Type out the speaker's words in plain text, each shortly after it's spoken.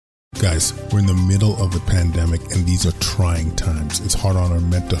Guys, we're in the middle of a pandemic and these are trying times. It's hard on our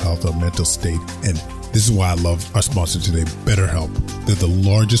mental health, our mental state. And this is why I love our sponsor today, BetterHelp. They're the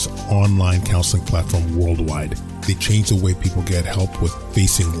largest online counseling platform worldwide. They change the way people get help with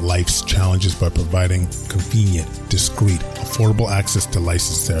facing life's challenges by providing convenient, discreet, affordable access to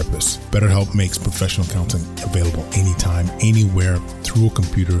licensed therapists. BetterHelp makes professional counseling available anytime, anywhere, through a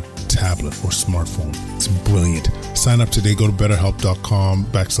computer, tablet, or smartphone. It's brilliant. Sign up today. Go to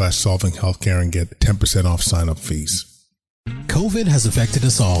betterhelp.com/solvinghealthcare and get 10% off sign-up fees. COVID has affected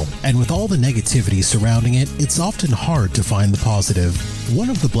us all, and with all the negativity surrounding it, it's often hard to find the positive.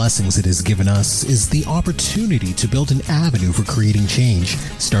 One of the blessings it has given us is the opportunity to build an avenue for creating change,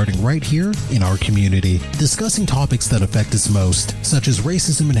 starting right here in our community. Discussing topics that affect us most, such as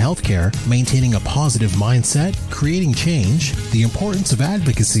racism in healthcare, maintaining a positive mindset, creating change, the importance of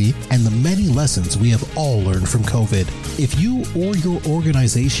advocacy, and the many lessons we have all learned from COVID. If you or your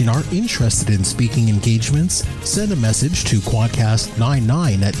organization are interested in speaking engagements, send a message to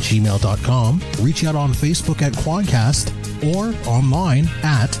quadcast99@gmail.com, reach out on Facebook at Quadcast, or online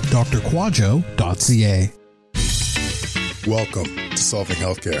at drquadjo.ca. Welcome to Solving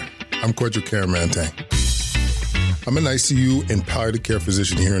Healthcare. I'm Kwadwo Karamantang. I'm an ICU and palliative care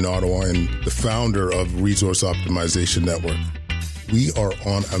physician here in Ottawa and the founder of Resource Optimization Network. We are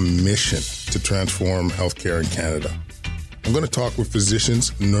on a mission to transform healthcare in Canada. I'm going to talk with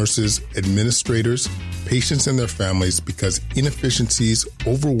physicians, nurses, administrators, patients and their families because inefficiencies,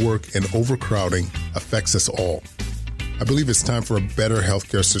 overwork, and overcrowding affects us all. I believe it's time for a better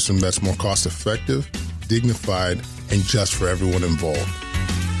healthcare system that's more cost-effective, dignified, and just for everyone involved.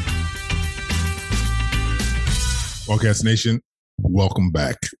 Podcast Nation, welcome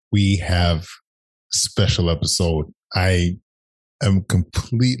back. We have a special episode. I am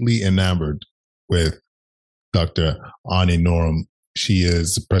completely enamored with Dr. Onye Nnorom. She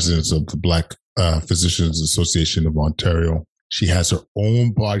is the president of the Black Physicians Association of Ontario. She has her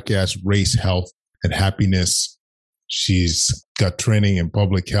own podcast, Race, Health, and Happiness. She's got training in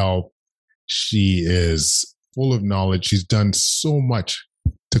public health. She is full of knowledge. She's done so much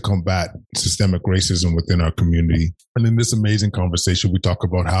to combat systemic racism within our community. And in this amazing conversation, we talk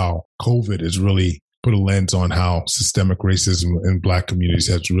about how COVID has really put a lens on how systemic racism in Black communities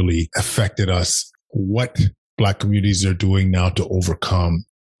has really affected us, what Black communities are doing now to overcome.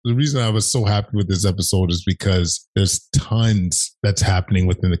 The reason I was so happy with this episode is because there's tons that's happening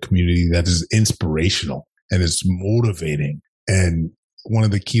within the community that is inspirational and it's motivating. And one of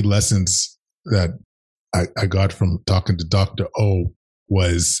the key lessons that I got from talking to Dr. O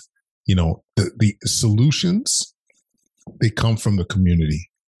was, the solutions, they come from the community.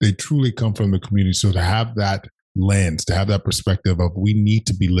 They truly come from the community. So to have that lens, to have that perspective of we need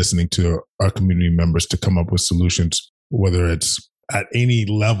to be listening to our community members to come up with solutions, whether it's at any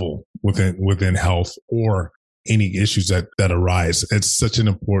level within health or any issues that arise. It's such an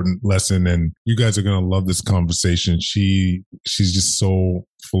important lesson, and you guys are going to love this conversation. She's just so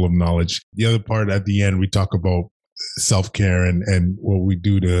full of knowledge. The other part at the end, we talk about self-care and what we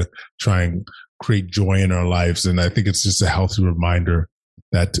do to try and create joy in our lives. And I think it's just a healthy reminder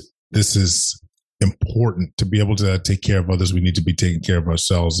that this is important. To be able to take care of others, we need to be taking care of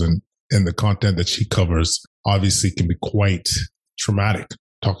ourselves. And the content that she covers obviously can be quite traumatic.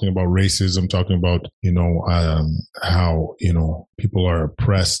 Talking about racism, talking about, how, people are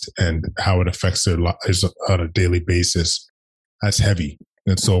oppressed and how it affects their lives on a daily basis. That's heavy.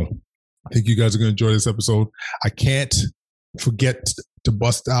 And so I think you guys are going to enjoy this episode. I can't forget to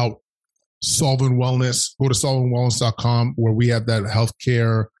bust out Solving Wellness. Go to solvingwellness.com where we have that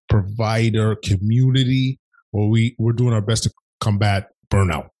healthcare provider community where we're doing our best to combat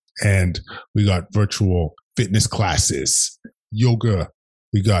burnout. And we got virtual fitness classes, yoga,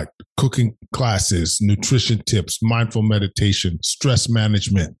 we got cooking classes, nutrition tips, mindful meditation, stress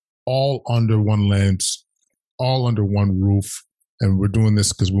management, all under one lens, all under one roof. And we're doing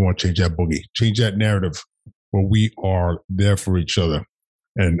this because we want to change that boogie, change that narrative where we are there for each other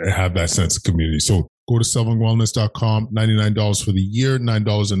and have that sense of community. So go to solvingwellness.com, $99 for the year,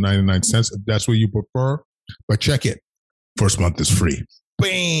 $9.99 if that's what you prefer. But check it. First month is free.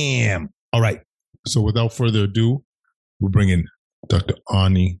 Bam! All right. So without further ado, we're bringing Dr.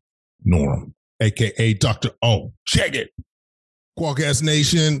 Onye Nnorom, a.k.a. Dr. O. Check it. Quadcast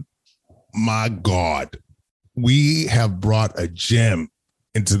Nation, my God, we have brought a gem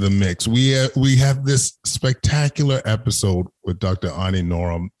into the mix. We have this spectacular episode with Dr. Onye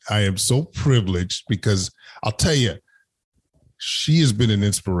Nnorom. I am so privileged because I'll tell you, she has been an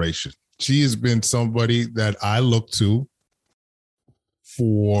inspiration. She has been somebody that I look to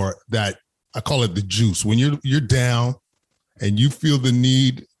for that. I call it the juice. When you're down and you feel the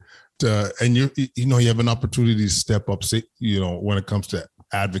need and you have an opportunity to step up, when it comes to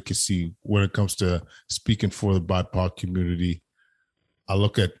advocacy, when it comes to speaking for the BIPOC community. I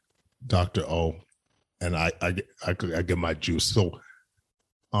look at Dr. O and I get my juice. So,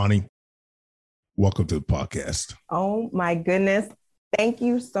 Ani, welcome to the podcast. Oh my goodness. Thank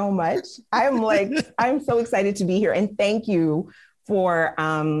you so much. I'm so excited to be here. And thank you for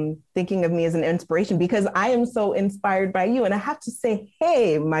thinking of me as an inspiration, because I am so inspired by you. And I have to say,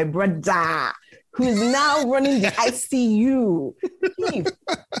 hey, my brother, who is now running the ICU.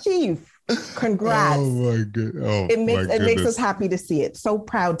 Chief, congrats. Oh my God. It makes us happy to see it. So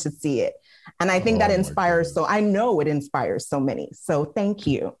proud to see it. And I think that inspires. So I know it inspires so many. So thank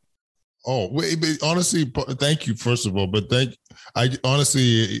you. Oh, wait, but honestly, thank you, first of all. But I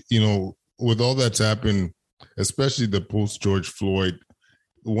honestly, with all that's happened, especially the post George Floyd,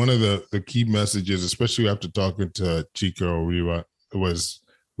 one of the key messages, especially after talking to Chika Oriwa, was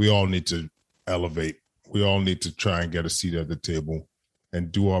we all need to elevate. We all need to try and get a seat at the table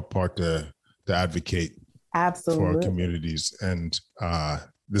and do our part to advocate Absolutely for our communities. And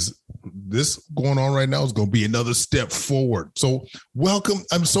this going on right now is going to be another step forward. So welcome.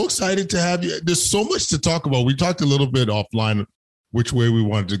 I'm so excited to have you. There's so much to talk about. We talked a little bit offline which way we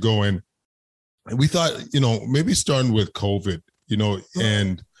wanted to go. And we thought, maybe starting with COVID,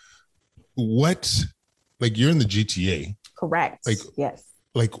 and what, like, you're in the GTA. Correct. Yes.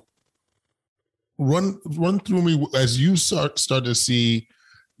 Like, run through me as you start to see,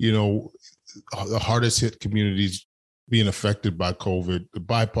 the hardest hit communities being affected by COVID, the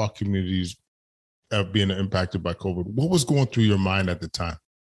BIPOC communities being impacted by COVID. What was going through your mind at the time?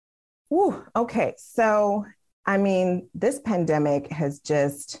 Ooh, okay. So, this pandemic has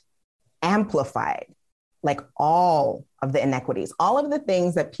just amplified all of the inequities, all of the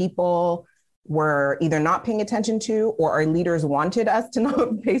things that people were either not paying attention to or our leaders wanted us to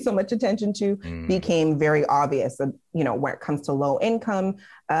not pay so much attention to became very obvious, when it comes to low income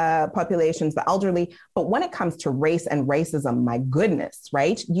populations, the elderly. But when it comes to race and racism, my goodness,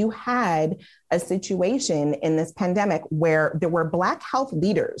 right? You had a situation in this pandemic where there were Black health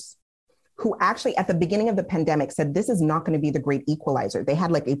leaders who actually at the beginning of the pandemic said, this is not going to be the great equalizer. They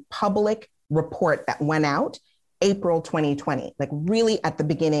had a public report that went out April 2020, really at the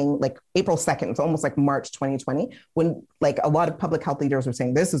beginning, April 2nd, it's almost like March 2020, when a lot of public health leaders were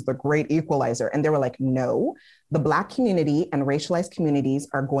saying, this is the great equalizer. And they were like, no, the Black community and racialized communities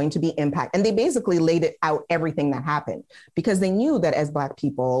are going to be impacted. And they basically laid it out everything that happened, because they knew that as Black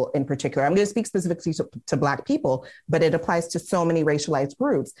people in particular, I'm going to speak specifically to Black people, but it applies to so many racialized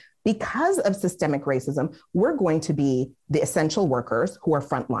groups. Because of systemic racism, we're going to be the essential workers who are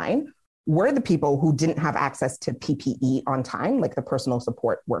frontline. We're the people who didn't have access to PPE on time, like the personal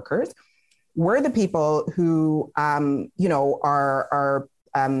support workers. We're the people who, are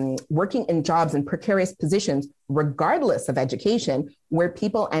working in jobs in precarious positions, regardless of education, where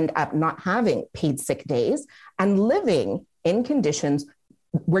people end up not having paid sick days and living in conditions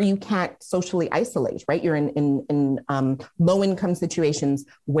where you can't socially isolate, right? You're in low income situations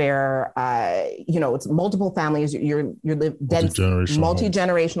where, it's multiple families, you're dense,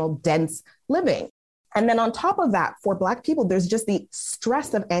 multi-generational, dense living. And then on top of that, for Black people, there's just the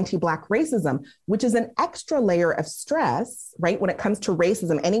stress of anti-Black racism, which is an extra layer of stress, right? When it comes to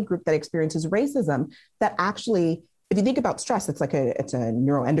racism, any group that experiences racism, that actually, if you think about stress, it's a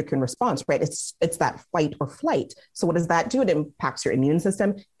neuroendocrine response, right? It's that fight or flight. So what does that do? It impacts your immune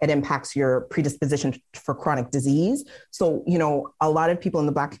system. It impacts your predisposition for chronic disease. So, a lot of people in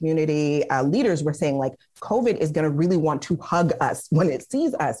the Black community, leaders were saying COVID is going to really want to hug us when it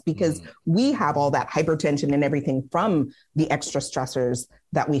sees us, because we have all that hypertension and everything from the extra stressors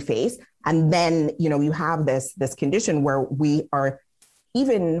that we face. And then, you have this condition where we are,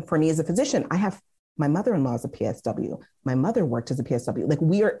 even for me as a physician, my mother-in-law is a PSW. My mother worked as a PSW.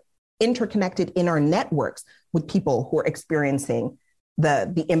 We are interconnected in our networks with people who are experiencing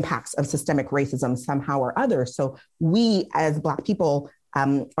the impacts of systemic racism somehow or other. So we as Black people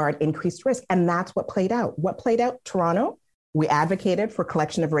are at increased risk. And that's what played out. What played out? Toronto, we advocated for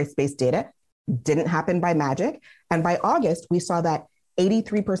collection of race-based data. Didn't happen by magic. And by August, we saw that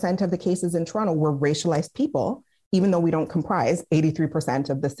 83% of the cases in Toronto were racialized people, even though we don't comprise 83%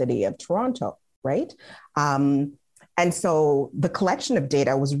 of the city of Toronto. Right. And so the collection of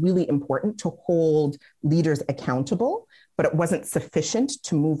data was really important to hold leaders accountable, but it wasn't sufficient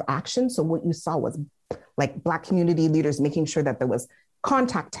to move action. So what you saw was Black community leaders making sure that there was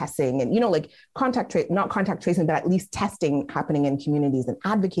contact testing and, not contact tracing, but at least testing happening in communities and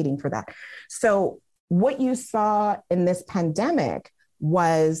advocating for that. So what you saw in this pandemic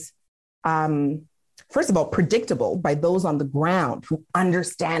was first of all, predictable by those on the ground who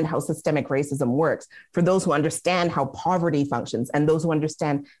understand how systemic racism works, for those who understand how poverty functions, and those who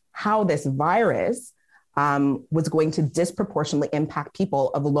understand how this virus was going to disproportionately impact people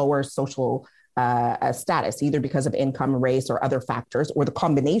of lower social status, either because of income, race, or other factors, or the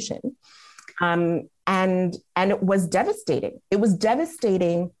combination. And it was devastating. It was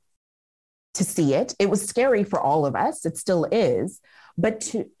devastating to see it. It was scary for all of us. It still is.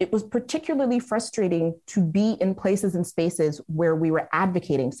 But it was particularly frustrating to be in places and spaces where we were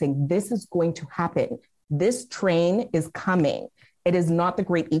advocating, saying, this is going to happen. This train is coming. It is not the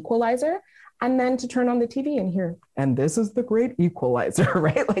great equalizer. And then to turn on the TV and hear, and this is the great equalizer,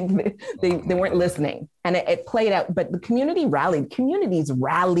 right? Like they weren't listening. And it played out, but the community rallied. Communities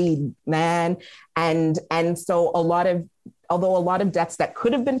rallied, man. And so although a lot of deaths that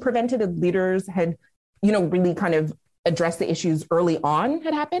could have been prevented if leaders had, really kind of addressed the issues early on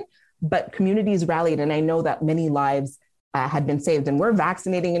had happened, but communities rallied. And I know that many lives had been saved, and we're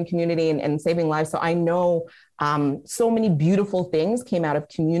vaccinating in community and saving lives. So I know so many beautiful things came out of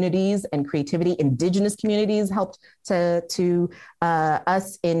communities and creativity. Indigenous communities helped to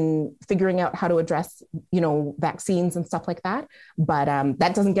us in figuring out how to address, vaccines and stuff like that. But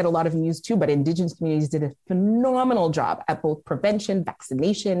that doesn't get a lot of news too, but Indigenous communities did a phenomenal job at both prevention,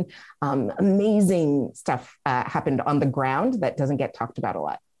 vaccination. Amazing stuff happened on the ground that doesn't get talked about a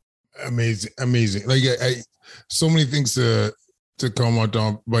lot. Amazing. Like so many things to comment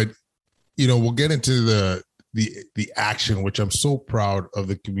on, but we'll get into the action, which I'm so proud of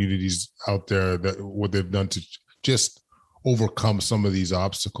the communities out there, that what they've done to just overcome some of these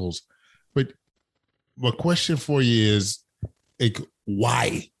obstacles. But my question for you is, like,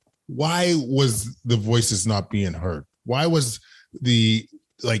 why was the voices not being heard? Why was the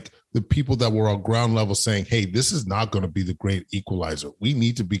people that were on ground level saying, hey, this is not going to be the great equalizer. We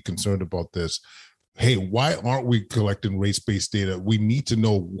need to be concerned about this. Hey, why aren't we collecting race-based data? We need to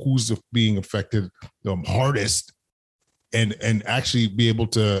know who's being affected the hardest and actually be able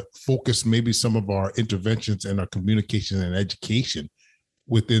to focus maybe some of our interventions and our communication and education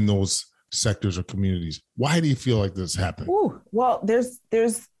within those sectors or communities. Why do you feel like this happened? Well, there's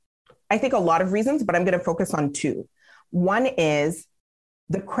I think a lot of reasons, but I'm going to focus on two. One is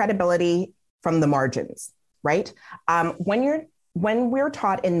the credibility from the margins, right? When we're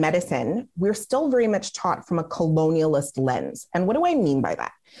taught in medicine, we're still very much taught from a colonialist lens. And what do I mean by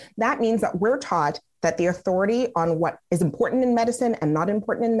that? That means that we're taught that the authority on what is important in medicine and not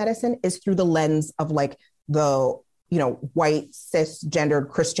important in medicine is through the lens of like the, white, cisgendered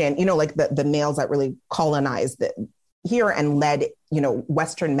Christian, like the males that really colonized here and led,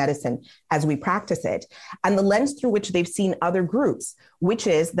 Western medicine as we practice it, and the lens through which they've seen other groups, which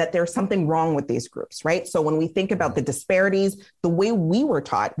is that there's something wrong with these groups, right? So when we think about the disparities, the way we were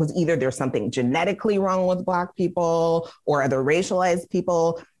taught was either there's something genetically wrong with Black people or other racialized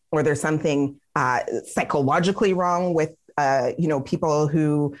people, or there's something psychologically wrong with people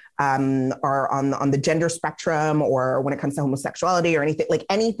who are on the gender spectrum, or when it comes to homosexuality or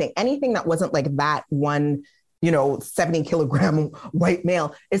anything that wasn't like that one 70-kilogram white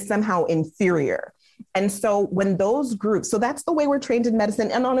male is somehow inferior. And so when those groups, so that's the way we're trained in medicine,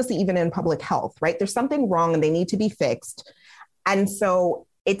 and honestly, even in public health, right? There's something wrong and they need to be fixed. And so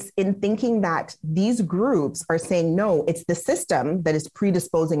it's in thinking that these groups are saying, no, it's the system that is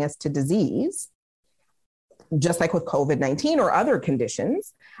predisposing us to disease, just like with COVID-19 or other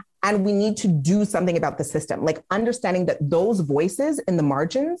conditions. And we need to do something about the system, like understanding that those voices in the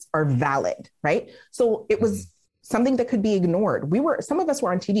margins are valid, right? So it was something that could be ignored. Some of us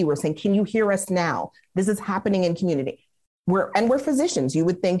were on TV, we're saying, can you hear us now? This is happening in community. We're physicians. You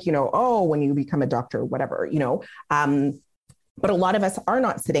would think, when you become a doctor, whatever, but a lot of us are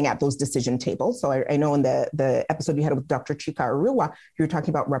not sitting at those decision tables. So I know in the episode you had with Dr. Chika Arua, you were talking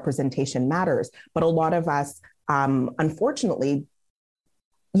about representation matters, but a lot of us, unfortunately,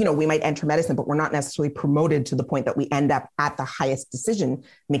 we might enter medicine, but we're not necessarily promoted to the point that we end up at the highest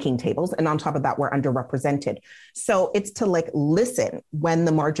decision-making tables. And on top of that, we're underrepresented. So it's to listen when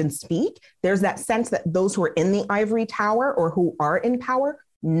the margins speak. There's that sense that those who are in the ivory tower or who are in power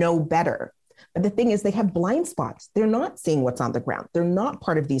know better. But the thing is, they have blind spots. They're not seeing what's on the ground. They're not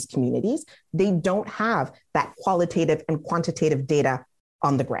part of these communities. They don't have that qualitative and quantitative data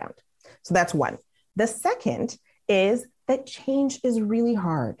on the ground. So that's one. The second is that change is really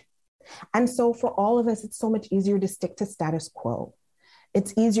hard. And so for all of us, it's so much easier to stick to status quo.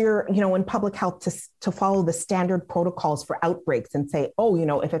 It's easier, in public health to follow the standard protocols for outbreaks and say,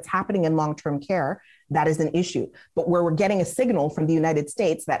 if it's happening in long-term care, that is an issue. But where we're getting a signal from the United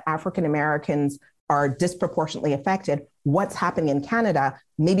States that African Americans are disproportionately affected. What's happening in Canada?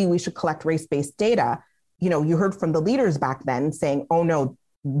 Maybe we should collect race-based data. You heard from the leaders back then saying, oh no,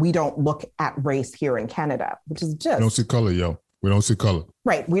 we don't look at race here in Canada, which is just... We don't see color, yo. We don't see color.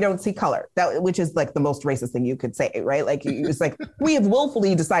 Right. We don't see color, which is like the most racist thing you could say, right? Like it's like we have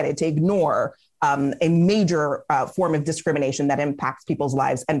willfully decided to ignore a major form of discrimination that impacts people's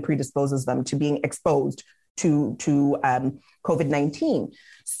lives and predisposes them to being exposed to COVID-19.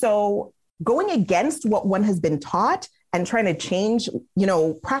 So going against what one has been taught and trying to change,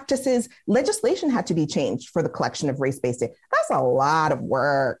 practices, legislation had to be changed for the collection of race-based data. That's a lot of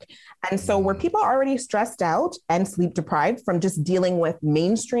work. And so were people already stressed out and sleep deprived from just dealing with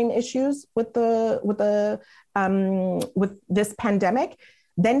mainstream issues with this pandemic,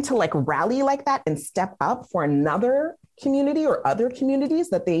 then to like rally like that and step up for another community or other communities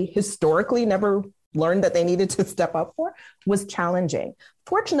that they historically never learned that they needed to step up for was challenging.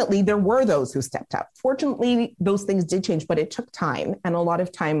 Fortunately, there were those who stepped up. Fortunately, those things did change, but it took time. And a lot of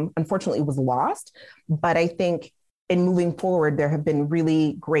time, unfortunately, was lost. But I think in moving forward, there have been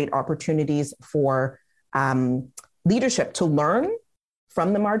really great opportunities for leadership to learn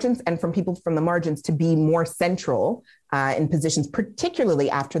from the margins and from people from the margins to be more central in positions, particularly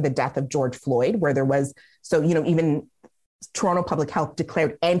after the death of George Floyd, where there was, even Toronto Public Health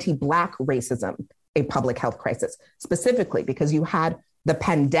declared anti-Black racism a public health crisis, specifically because you had the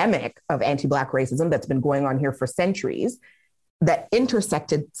pandemic of anti-Black racism that's been going on here for centuries that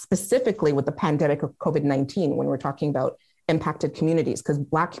intersected specifically with the pandemic of COVID-19 when we're talking about impacted communities, because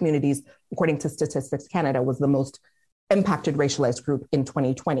Black communities, according to Statistics Canada, was the most impacted racialized group in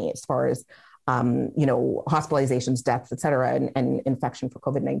 2020 as far as hospitalizations, deaths, et cetera, and infection for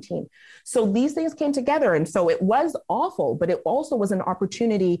COVID-19. So these things came together. And so it was awful, but it also was an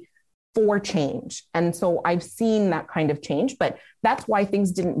opportunity for change. And so I've seen that kind of change, but that's why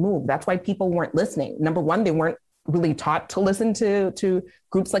things didn't move. That's why people weren't listening. Number one, they weren't really taught to listen to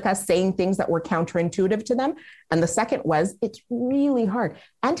groups like us saying things that were counterintuitive to them. And the second was, it's really hard.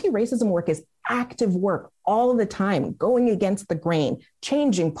 Anti-racism work is active work all the time, going against the grain,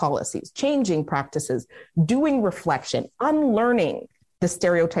 changing policies, changing practices, doing reflection, unlearning the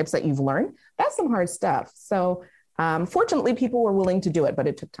stereotypes that you've learned. That's some hard stuff. So fortunately, people were willing to do it, but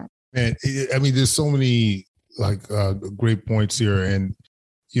it took time. And I mean, there's so many great points here. And,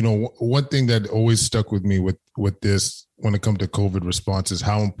 one thing that always stuck with me with this when it comes to COVID response is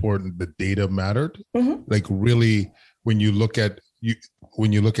how important the data mattered. Mm-hmm. Like really, when you look at,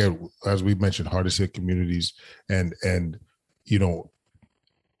 as we mentioned, hardest hit communities and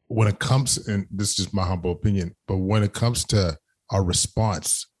when it comes, and this is just my humble opinion, but when it comes to our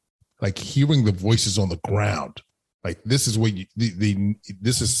response, like hearing the voices on the ground, like this is what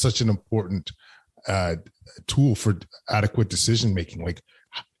this is such an important tool for adequate decision making. Like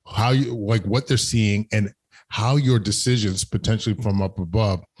how what they're seeing and how your decisions potentially from up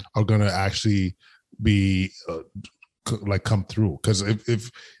above are going to actually be come through. Because if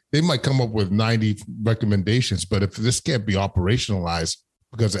they might come up with 90 recommendations, but if this can't be operationalized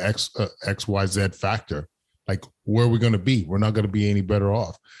because of X, Y, Z factor, like where are we going to be? We're not going to be any better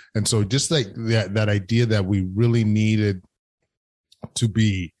off. And so just like that idea that we really needed to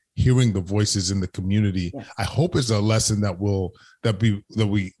be hearing the voices in the community, yes. I hope is a lesson that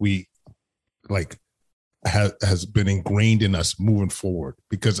we has been ingrained in us moving forward,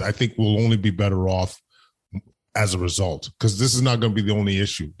 because I think we'll only be better off as a result, because this is not going to be the only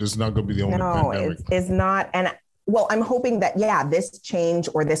issue. This is not going to be the only pandemic. No, it's not. And well, I'm hoping that, this change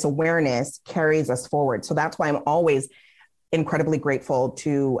or this awareness carries us forward. So that's why I'm always incredibly grateful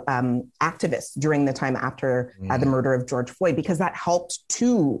to activists during the time after the murder of George Floyd, because that helped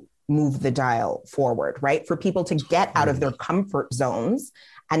to move the dial forward, right? For people to get out of their comfort zones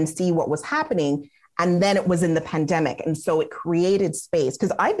and see what was happening. And then it was in the pandemic. And so it created space,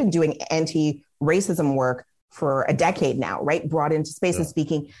 because I've been doing anti-racism work for a decade now, right? Brought into space and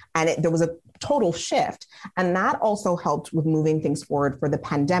speaking, and there was a total shift. And that also helped with moving things forward for the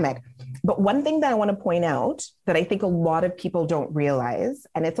pandemic. But one thing that I want to point out that I think a lot of people don't realize,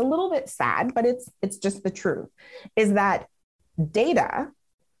 and it's a little bit sad, but it's just the truth, is that data,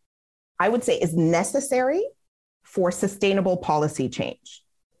 I would say, is necessary for sustainable policy change,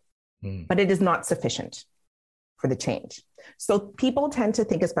 but it is not sufficient for the change. So people tend to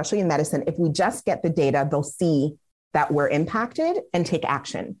think, especially in medicine, if we just get the data, they'll see that we're impacted and take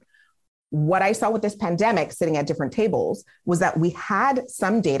action. What I saw with this pandemic, sitting at different tables, was that we had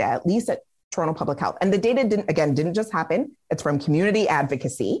some data, at least at Toronto Public Health. And the data didn't just happen. It's from community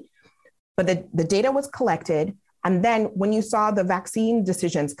advocacy, but the data was collected. And then when you saw the vaccine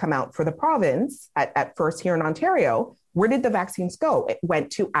decisions come out for the province at first here in Ontario, where did the vaccines go? It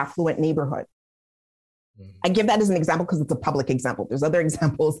went to affluent neighborhoods. I give that as an example because it's a public example. There's other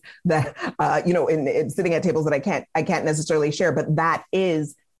examples that, in sitting at tables that I can't necessarily share, but that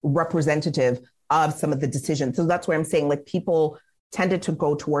is representative of some of the decisions. So that's where I'm saying, like, people tended to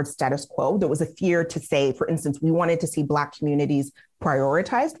go towards status quo. There was a fear to say, for instance, we wanted to see Black communities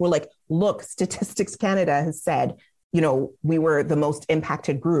prioritized. We're like, look, Statistics Canada has said, we were the most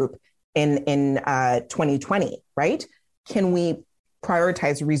impacted group in 2020, right? Can we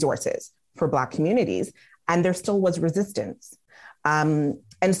prioritize resources for Black communities? And there still was resistance. And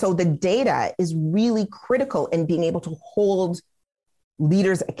so the data is really critical in being able to hold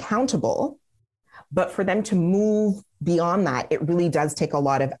leaders accountable. But for them to move beyond that, it really does take a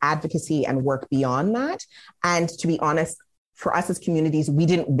lot of advocacy and work beyond that. And to be honest, for us as communities, we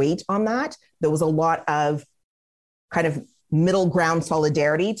didn't wait on that. There was a lot of kind of middle ground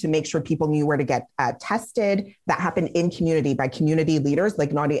solidarity to make sure people knew where to get tested. That happened in community by community leaders.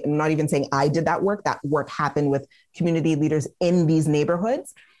 Like, not even saying I did that work. That work happened with community leaders in these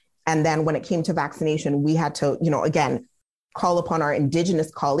neighborhoods. And then when it came to vaccination, we had to, again, call upon our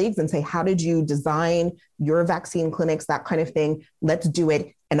Indigenous colleagues and say, how did you design your vaccine clinics, that kind of thing? Let's do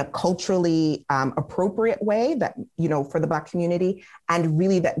it in a culturally appropriate way that, for the Black community, and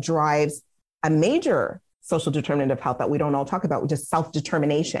really that drives a major social determinant of health that we don't all talk about, which is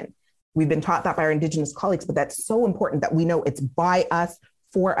self-determination. We've been taught that by our Indigenous colleagues, but that's so important that we know it's by us,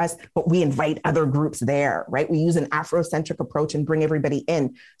 for us, but we invite other groups there, right? We use an Afrocentric approach and bring everybody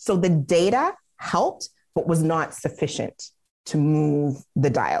in. So the data helped, but was not sufficient to move the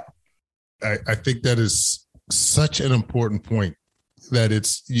dial. I think that is such an important point, that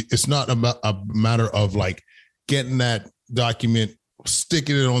it's not a matter of like getting that document,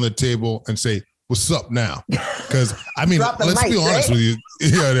 sticking it on the table and say, what's up now? Because let's be honest with you.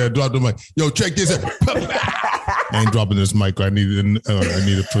 Yeah, drop the mic. Yo, check this out. I ain't dropping this mic. I need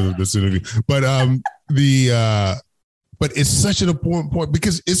it for this interview. But but it's such an important point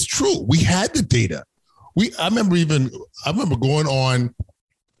because it's true. We had the data. I remember going on.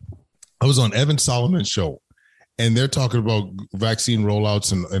 I was on Evan Solomon's show, and they're talking about vaccine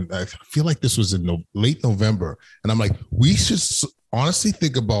rollouts, and I feel like this was in late November, and I'm like, we should honestly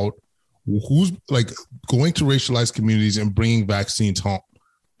think about who's like going to racialized communities and bringing vaccines home,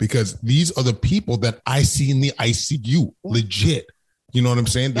 because these are the people that I see in the ICU, legit. You know what I'm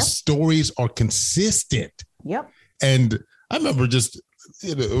saying? Yep. The stories are consistent. Yep. And I remember just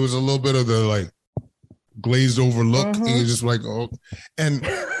it was a little bit of the like glazed over look. Mm-hmm. You're just like, oh, and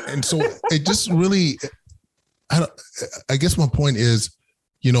so it just really. I guess my point is,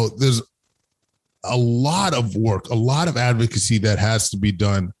 there's a lot of work, a lot of advocacy that has to be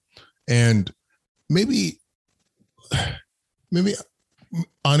done. And maybe,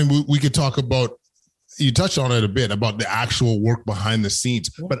 Ani, we could talk about, you touched on it a bit, about the actual work behind the scenes.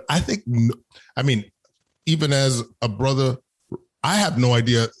 But I think, even as a brother, I have no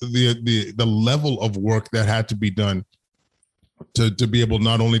idea the level of work that had to be done to be able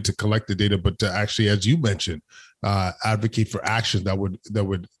not only to collect the data, but to actually, as you mentioned, advocate for action that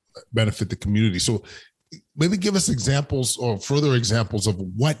would benefit the community. So maybe give us examples or further examples of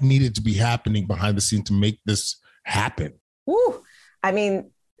what needed to be happening behind the scene to make this happen. Ooh,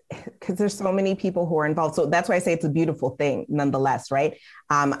 because there's so many people who are involved. So that's why I say it's a beautiful thing, nonetheless, right?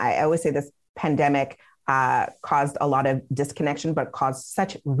 I always say this pandemic caused a lot of disconnection, but caused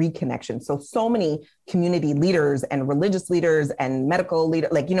such reconnection. So many community leaders and religious leaders and medical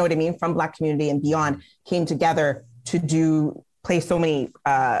leaders, like, you know what I mean, from Black community and beyond, came together to play so many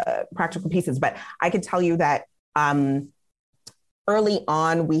practical pieces. But I could tell you that early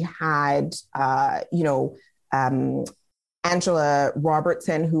on, we had, Angela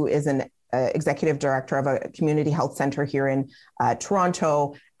Robertson, who is an executive director of a community health center here in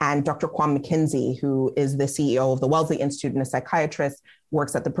Toronto, and Dr. Kwame McKenzie, who is the CEO of the Wellesley Institute and a psychiatrist,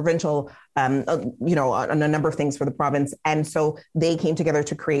 works at the provincial, on a number of things for the province. And so they came together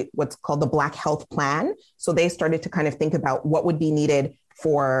to create what's called the Black Health Plan. So they started to kind of think about what would be needed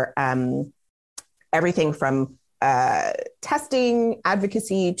for everything from testing,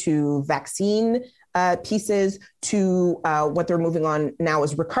 advocacy, to vaccine pieces, to what they're moving on now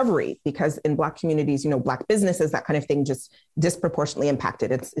is recovery, because in Black communities, Black businesses, that kind of thing, just disproportionately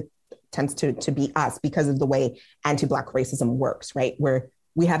impacted. It tends to be us because of the way anti-Black racism works, right? Where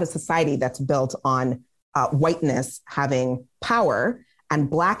we have a society that's built on whiteness having power, and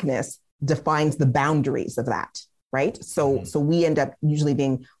Blackness defines the boundaries of that, right? So we end up usually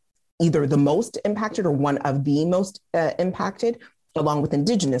being either the most impacted or one of the most impacted, along with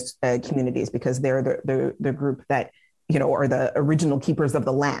Indigenous communities, because they're the group that, are the original keepers of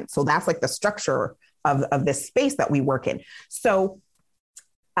the land. So that's like the structure of this space that we work in. So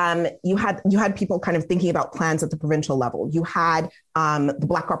you had people kind of thinking about plans at the provincial level. You had the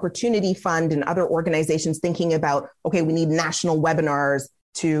Black Opportunity Fund and other organizations thinking about, okay, we need national webinars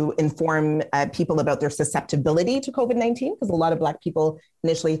to inform people about their susceptibility to COVID-19, because a lot of Black people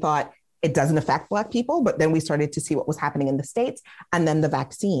initially thought it doesn't affect Black people, but then we started to see what was happening in the States, and then the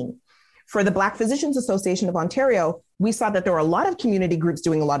vaccine. For the Black Physicians Association of Ontario, we saw that there were a lot of community groups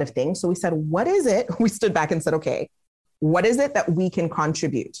doing a lot of things. So we said, what is it? We stood back and said, okay, what is it that we can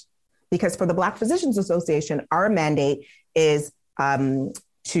contribute? Because for the Black Physicians Association, our mandate is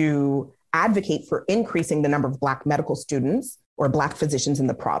to advocate for increasing the number of Black medical students or Black physicians in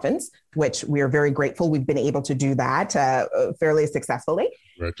the province, which we are very grateful. We've been able to do that fairly successfully.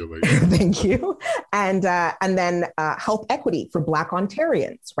 Congratulations. Thank you. And then health equity for Black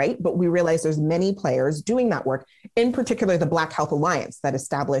Ontarians, right? But we realize there's many players doing that work, in particular the Black Health Alliance that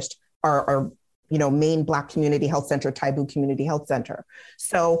established our main Black community health center, Taibu Community Health Center.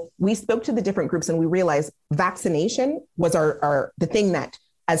 So we spoke to the different groups and we realized vaccination was the thing that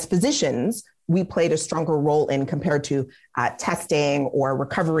as physicians, we played a stronger role in compared to testing or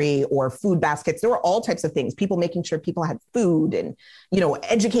recovery or food baskets. There were all types of things, people making sure people had food and,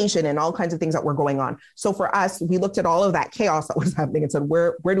 education and all kinds of things that were going on. So for us, we looked at all of that chaos that was happening and said,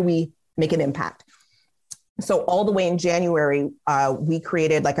 where do we make an impact? So all the way in January, we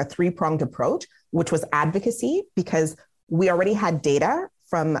created like a 3-pronged approach, which was advocacy, because we already had data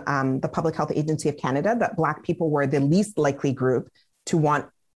from the Public Health Agency of Canada that Black people were the least likely group to want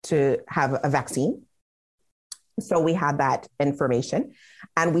to have a vaccine. So we had that information,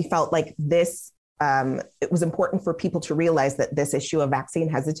 and we felt like this, it was important for people to realize that this issue of vaccine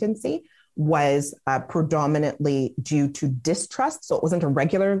hesitancy was predominantly due to distrust. So it wasn't a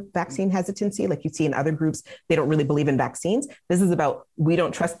regular vaccine hesitancy like you see in other groups. They don't really believe in vaccines. This is about, we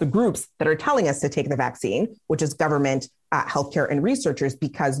don't trust the groups that are telling us to take the vaccine, which is government, healthcare, and researchers,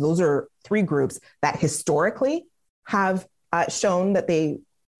 because those are 3 groups that historically have shown that they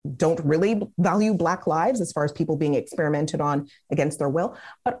don't really value Black lives as far as people being experimented on against their will,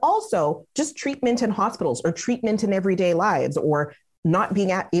 but also just treatment in hospitals or treatment in everyday lives, or not being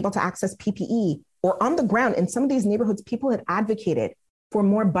able to access PPE, or on the ground in some of these neighborhoods, people had advocated for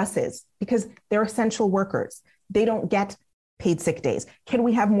more buses because they're essential workers. They don't get paid sick days. Can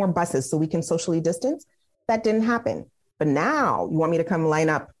we have more buses so we can socially distance? That didn't happen. But now you want me to come line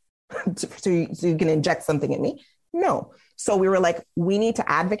up so you can inject something in me? No. So we were like, we need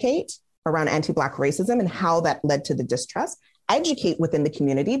to advocate around anti-Black racism and how that led to the distrust, educate within the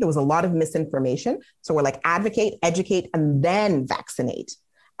community. There was a lot of misinformation. So we're like, advocate, educate, and then vaccinate.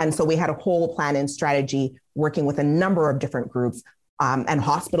 And so we had a whole plan and strategy working with a number of different groups and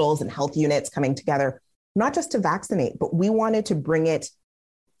hospitals and health units coming together, not just to vaccinate, but we wanted to bring it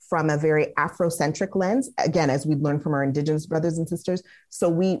from a very Afrocentric lens, again, as we've learned from our Indigenous brothers and sisters. So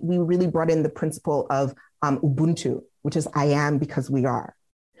we really brought in the principle of Ubuntu, which is I am because we are.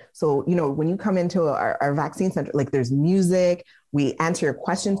 So, when you come into our vaccine center, like there's music, we answer your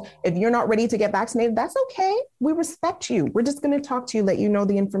questions. If you're not ready to get vaccinated, that's okay. We respect you. We're just going to talk to you, let you know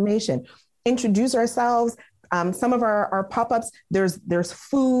the information, introduce ourselves. Some of our pop-ups, there's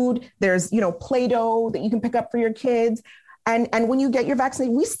food, there's, Play-Doh that you can pick up for your kids. And when you get your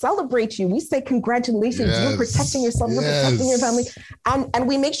vaccine, we celebrate you. We say, congratulations, you're protecting yourself, you're protecting your family. And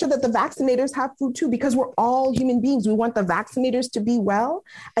we make sure that the vaccinators have food too, because we're all human beings. We want the vaccinators to be well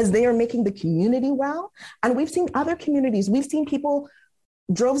as they are making the community well. And we've seen other communities. We've seen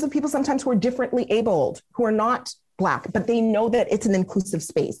droves of people sometimes who are differently abled, who are not Black, but they know that it's an inclusive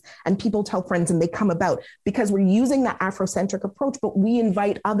space, and people tell friends and they come about because we're using that Afrocentric approach, but we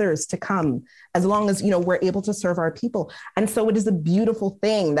invite others to come as long as, we're able to serve our people. And so it is a beautiful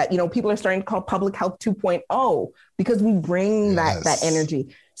thing that, people are starting to call public health 2.0 because we bring that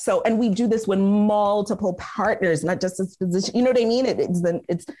energy. So, and we do this with multiple partners, not just as physicians, you know what I mean?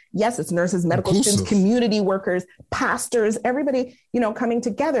 It's nurses, medical students, community workers, pastors, everybody, coming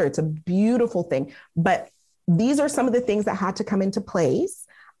together. It's a beautiful thing. But these are some of the things that had to come into place.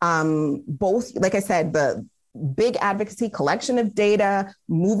 Both, like I said, the big advocacy, collection of data,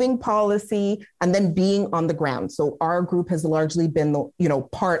 moving policy, and then being on the ground. So our group has largely been,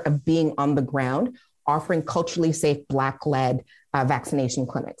 part of being on the ground, offering culturally safe Black-led vaccination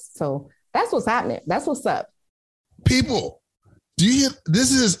clinics. So that's what's happening. That's what's up. People, do you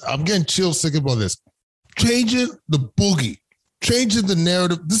hear, I'm getting chills thinking about this. Changing the boogie. Changing the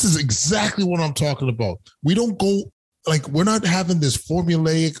narrative. This is exactly what I'm talking about. We don't go, we're not having this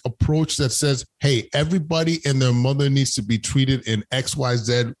formulaic approach that says, hey, everybody and their mother needs to be treated in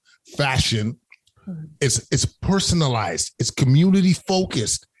XYZ fashion. It's personalized. It's community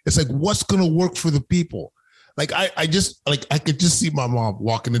focused. It's like, what's going to work for the people? Like I just like I could just see my mom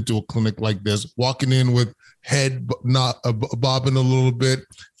walking into a clinic like this, walking in with head not bobbing a little bit,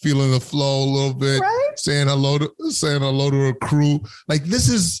 feeling the flow a little bit, Right? saying hello to her crew. Like this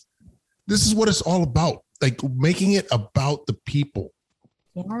is what it's all about. Like making it about the people.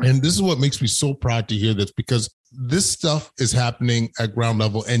 Yeah. And this is what makes me so proud to hear this, because this stuff is happening at ground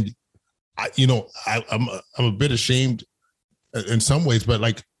level. And I'm a bit ashamed in some ways, but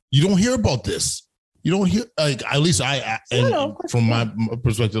like you don't hear about this. You don't hear, like, at least from my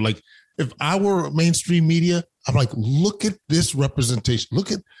perspective, like if I were mainstream media, I'm like, look at this representation.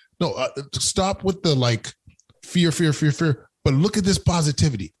 Stop with the like fear, but look at this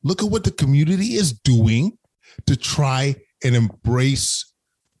positivity. Look at what the community is doing to try and embrace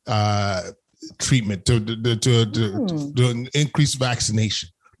treatment, to increase vaccination.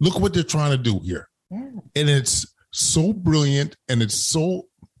 Look what they're trying to do here. Yeah. And it's so brilliant and it's so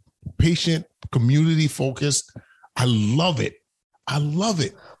patient, community focused. I love it.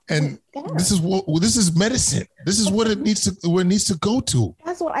 And this is medicine. This is what it needs to go to.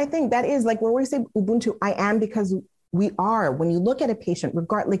 That's what I think. That is like where we say Ubuntu, I am because we are. When you look at a patient,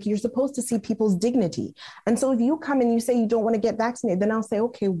 like you're supposed to see people's dignity. And so if you come and you say you don't want to get vaccinated, then I'll say,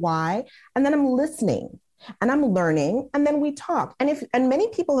 okay, why? And then I'm listening and I'm learning, and then we talk. And many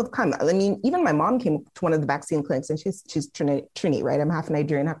people have come. I mean, even my mom came to one of the vaccine clinics, and she's Trini, right? I'm half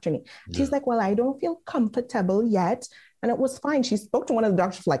Nigerian, half Trini. Yeah. She's like, well, I don't feel comfortable yet. And it was fine. She spoke to one of the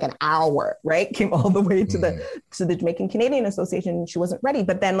doctors for like an hour, right? Came all the way to the Jamaican Canadian Association. She wasn't ready.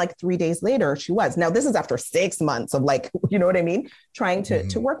 But then like 3 days later, she was. Now, this is after 6 months of like, you know what I mean? Trying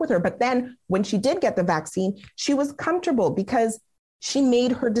to work with her. But then when she did get the vaccine, she was comfortable because she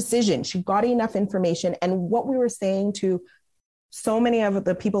made her decision. She got enough information. And what we were saying to so many of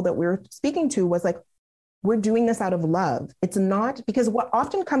the people that we were speaking to was like, we're doing this out of love. It's not, because what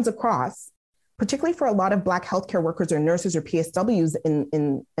often comes across, particularly for a lot of Black healthcare workers or nurses or PSWs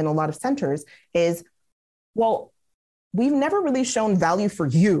in a lot of centers, is, well, we've never really shown value for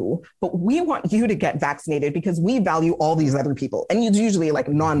you, but we want you to get vaccinated because we value all these other people. And it's usually like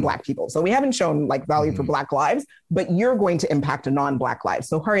non-Black people. So we haven't shown like value for Black lives, but you're going to impact a non-Black life.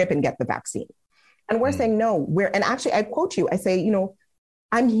 So hurry up and get the vaccine. And we're saying, no, and actually I quote you, I say,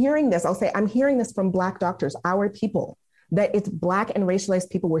 I'm hearing this. I'll say, I'm hearing this from Black doctors, our people, that it's Black and racialized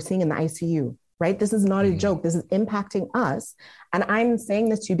people we're seeing in the ICU. Right? This is not a joke. This is impacting us. And I'm saying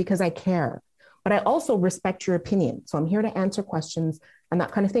this to you because I care, but I also respect your opinion. So I'm here to answer questions and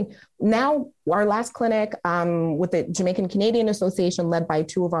that kind of thing. Now, our last clinic with the Jamaican Canadian Association, led by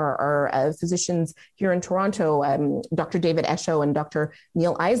two of our physicians here in Toronto, Dr. David Esho and Dr.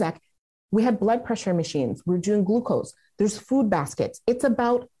 Neil Isaac, we had blood pressure machines. We're doing glucose. There's food baskets. It's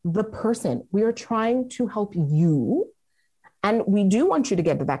about the person. We are trying to help you. And we do want you to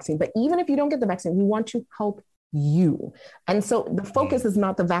get the vaccine, but even if you don't get the vaccine, we want to help you. And so the focus is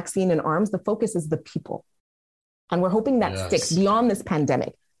not the vaccine in arms, the focus is the people. And we're hoping that sticks beyond this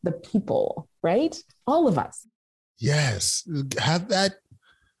pandemic, the people, right? All of us. Yes. Have that.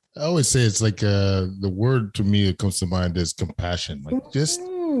 I always say it's like the word to me that comes to mind is compassion. Like just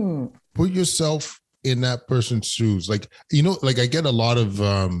put yourself in that person's shoes. Like, like I get a lot of,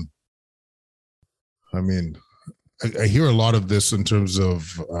 I hear a lot of this in terms of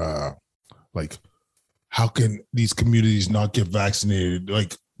like, how can these communities not get vaccinated?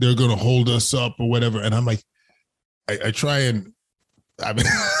 Like they're going to hold us up or whatever. And I'm like, I try and,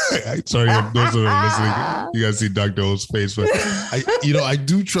 sorry, those that are listening, you guys see Dr. O's face, but I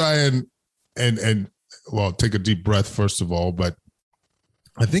do try and well, take a deep breath first of all, but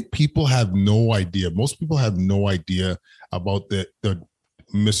I think people have no idea. Most people have no idea about the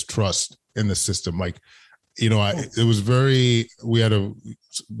mistrust in the system. Like, it was the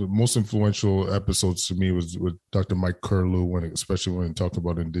most influential episodes to me was with Dr. Mike Curlew, especially when he talked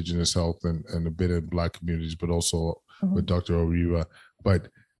about Indigenous health and a bit in Black communities, but also with Dr. Oriwa. But,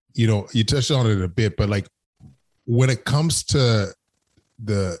 you touched on it a bit, but like when it comes to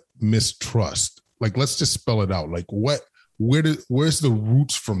the mistrust, like, let's just spell it out. Like where's the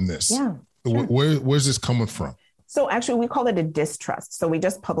roots from this? Yeah. Sure. Where's this coming from? So actually, we call it a distrust. So we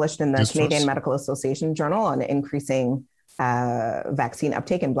just published in the Canadian Medical Association Journal on increasing vaccine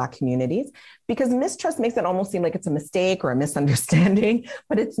uptake in Black communities, because mistrust makes it almost seem like it's a mistake or a misunderstanding,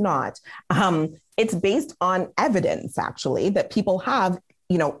 but it's not. It's based on evidence, actually, that people have,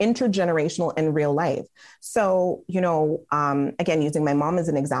 intergenerational in real life. So, again, using my mom as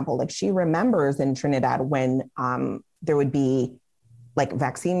an example, like she remembers in Trinidad when there would be like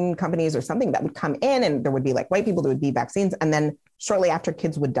vaccine companies or something that would come in and there would be like white people, there would be vaccines. And then shortly after,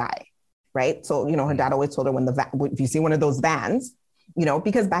 kids would die, right? So, her dad always told her if you see one of those vans,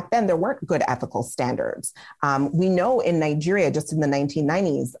 because back then there weren't good ethical standards. We know in Nigeria, just in the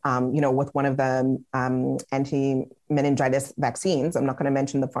 1990s, with one of the anti-meningitis vaccines, I'm not going to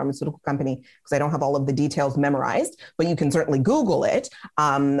mention the pharmaceutical company because I don't have all of the details memorized, but you can certainly Google it,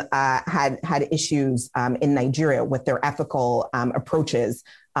 had issues in Nigeria with their ethical approaches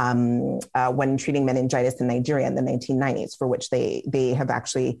when treating meningitis in Nigeria in the 1990s, for which they have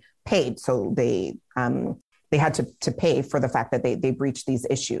actually paid. So they had to pay for the fact that they breached these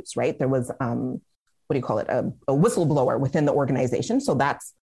issues, right? There was, a whistleblower within the organization. So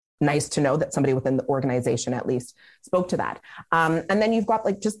that's nice to know that somebody within the organization at least spoke to that. And then you've got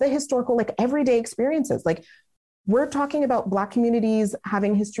just the historical, everyday experiences. We're talking about Black communities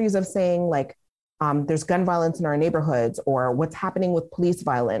having histories of saying there's gun violence in our neighborhoods, or what's happening with police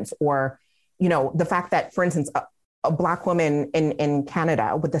violence, or, the fact that, for instance, a Black woman in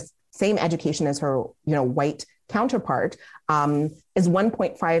Canada with the same education as her, white counterpart is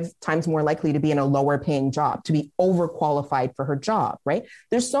 1.5 times more likely to be in a lower paying job, to be overqualified for her job, right?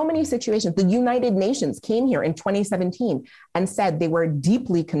 There's so many situations. The United Nations came here in 2017 and said they were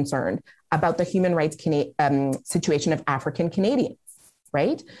deeply concerned about the human rights situation of African Canadians.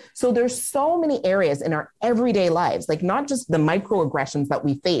 Right? So there's so many areas in our everyday lives, not just the microaggressions that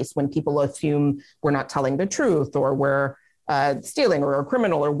we face when people assume we're not telling the truth, or we're stealing, or a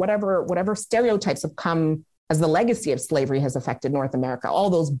criminal, or whatever stereotypes have come as the legacy of slavery has affected North America, all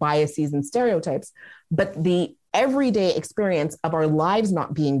those biases and stereotypes, but the everyday experience of our lives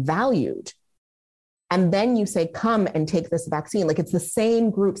not being valued. And then you say, come and take this vaccine, it's the same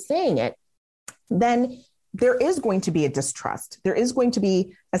group saying it, then there is going to be a distrust. There is going to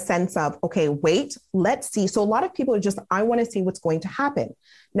be a sense of, okay, wait, let's see. So a lot of people are just, I want to see what's going to happen.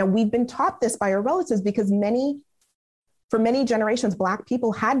 Now, we've been taught this by our relatives because for many generations, Black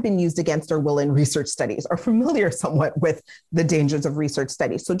people had been used against their will in research studies, are familiar somewhat with the dangers of research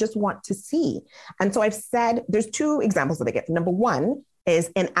studies. So just want to see. And so I've said, there's two examples that I give. Number one is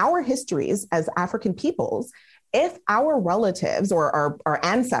in our histories as African peoples, if our relatives or our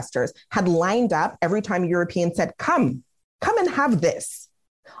ancestors had lined up every time Europeans said, come and have this,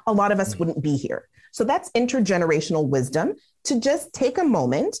 a lot of us wouldn't be here. So that's intergenerational wisdom, to just take a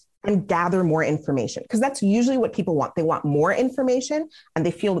moment and gather more information, because that's usually what people want. They want more information, and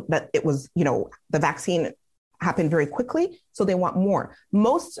they feel that it was, the vaccine happened very quickly, so they want more.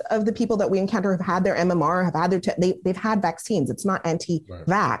 Most of the people that we encounter have had their MMR, have had they've had vaccines. It's not anti-vax.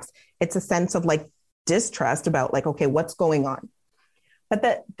 Right. It's a sense of distrust about okay, what's going on?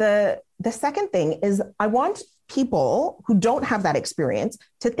 But the second thing is, I want people who don't have that experience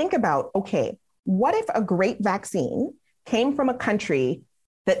to think about, okay, what if a great vaccine came from a country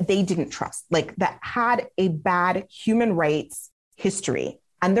that they didn't trust, that had a bad human rights history?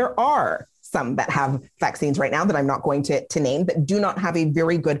 And there are some that have vaccines right now that I'm not going to name, that do not have a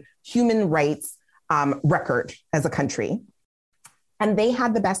very good human rights record as a country. And they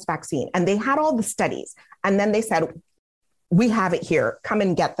had the best vaccine, and they had all the studies. And then they said, we have it here, come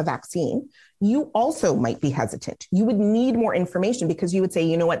and get the vaccine. You also might be hesitant. You would need more information, because you would say,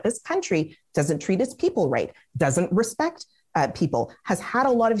 you know what, this country doesn't treat its people right, doesn't respect people, has had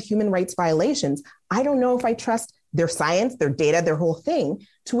a lot of human rights violations. I don't know if I trust their science, their data, their whole thing,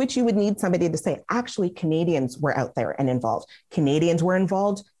 to which you would need somebody to say, actually, Canadians were out there and involved. Canadians were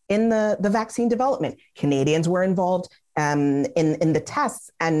involved in the vaccine development. Canadians were involved in the tests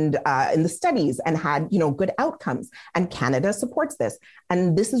and in the studies, and had good outcomes. And Canada supports this.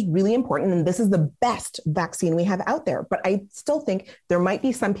 And this is really important. And this is the best vaccine we have out there. But I still think there might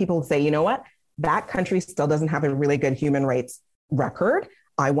be some people who say, you know what, that country still doesn't have a really good human rights record.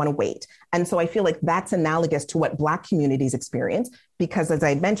 I want to wait. And so I feel like that's analogous to what Black communities experience, because as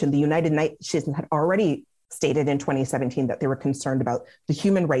I mentioned, the United Nations had already stated in 2017 that they were concerned about the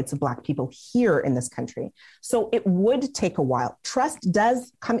human rights of Black people here in this country. So it would take a while. Trust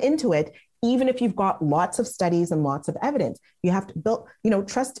does come into it, even if you've got lots of studies and lots of evidence. You have to build,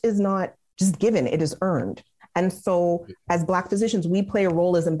 trust is not just given, it is earned. And so as Black physicians, we play a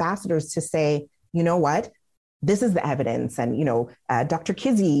role as ambassadors to say, you know what, this is the evidence. And, Dr.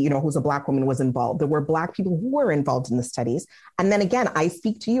 Kizzy, who's a Black woman, was involved. There were Black people who were involved in the studies. And then again, I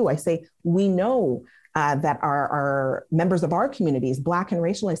speak to you, I say, we know that our members of our communities, Black and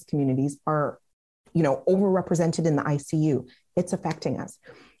racialized communities, are, overrepresented in the ICU. It's affecting us.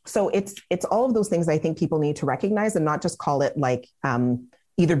 So it's all of those things I think people need to recognize, and not just call it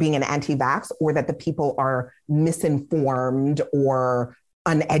either being an anti-vax, or that the people are misinformed or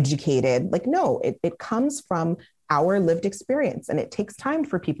uneducated. No, it comes from our lived experience, and it takes time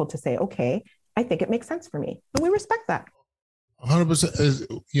for people to say, okay, I think it makes sense for me. And we respect that.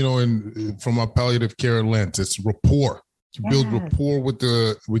 100%. From a palliative care lens, it's rapport. You build rapport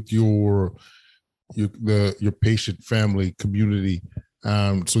with your patient, family, community.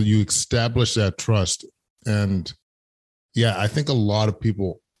 So you establish that trust. And yeah, I think a lot of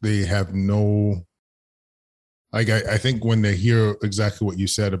people, they have no, like, I think when they hear exactly what you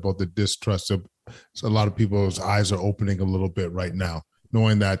said about the distrust of, so a lot of people's eyes are opening a little bit right now,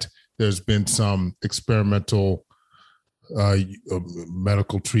 knowing that there's been some experimental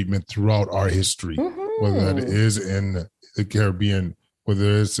medical treatment throughout our history, whether that is in the Caribbean,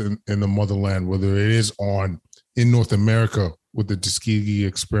 whether it's in the motherland, whether it is in North America with the Tuskegee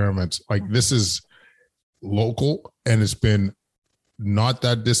experiments. Like, this is local, and it's been not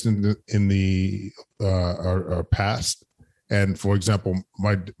that distant in the our past. And for example,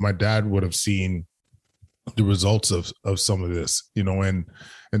 my dad would have seen the results of some of this, and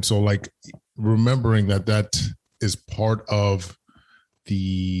so, like, remembering that is part of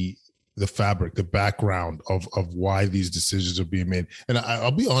the fabric, the background of why these decisions are being made. And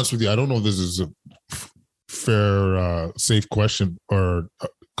I'll be honest with you, I don't know if this is a fair, safe question or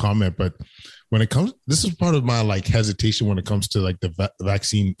comment, but when it comes, this is part of my like hesitation when it comes to like the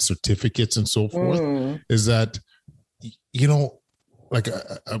vaccine certificates and so forth, is that, like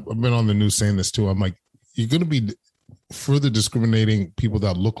I've been on the news saying this too. I'm like, you're going to be further discriminating people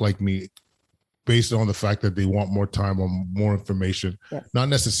that look like me based on the fact that they want more time or more information, not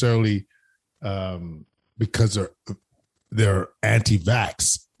necessarily because they're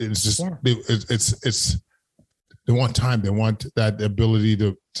anti-vax. It's just they want time. They want that ability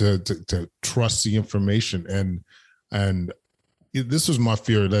to trust the information. And this was my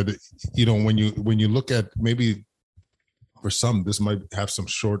fear that, when you look at, maybe for some, this might have some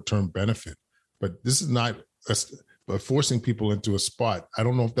short-term benefit, but this is not but forcing people into a spot. I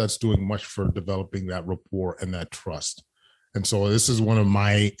don't know if that's doing much for developing that rapport and that trust. And so this is one of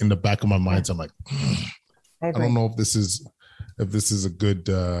in the back of my mind, I'm like, I don't know if this is a good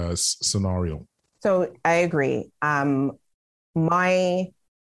scenario. So I agree. My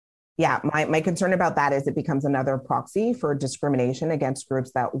concern about that is it becomes another proxy for discrimination against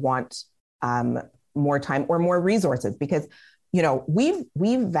groups that want more time or more resources, because,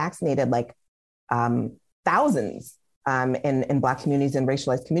 we've vaccinated like thousands in Black communities and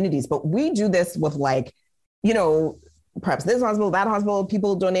racialized communities, but we do this with like, perhaps this hospital, that hospital,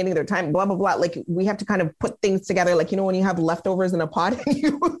 people donating their time, blah, blah, blah. Like, we have to kind of put things together. Like, when you have leftovers in a pot,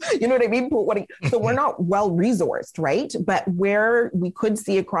 you know what I mean? So we're not well resourced, right? But where we could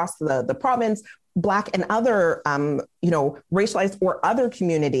see across the province, Black and other, racialized or other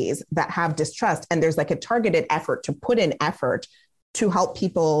communities that have distrust, and there's like a targeted effort to put in effort to help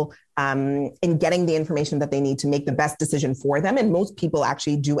people in getting the information that they need to make the best decision for them. And most people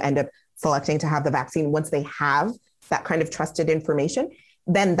actually do end up selecting to have the vaccine once they have that kind of trusted information.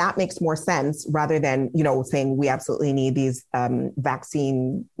 Then that makes more sense rather than, saying we absolutely need these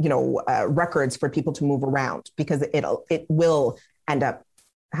vaccine, records for people to move around, because it will end up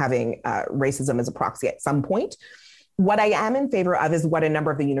having racism as a proxy at some point. What I am in favor of is what a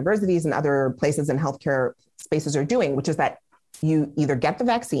number of the universities and other places in healthcare spaces are doing, which is that you either get the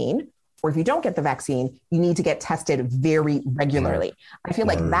vaccine, or if you don't get the vaccine, you need to get tested very regularly. Right. I feel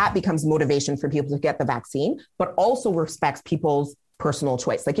like that becomes motivation for people to get the vaccine, but also respects people's personal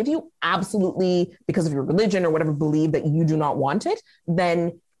choice. Like, if you absolutely, because of your religion or whatever, believe that you do not want it,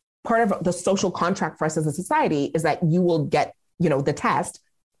 then part of the social contract for us as a society is that you will get, the test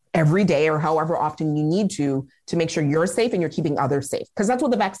every day or however often you need to make sure you're safe and you're keeping others safe. Because that's what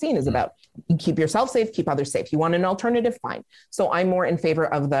the vaccine is about. You keep yourself safe, keep others safe. You want an alternative, fine. So I'm more in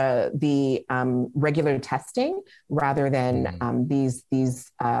favor of the regular testing rather than these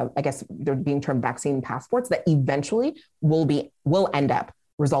I guess they're being termed vaccine passports that eventually will end up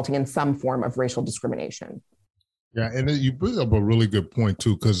resulting in some form of racial discrimination. Yeah, and you bring up a really good point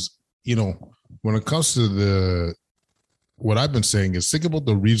too, because when it comes to what I've been saying is, think about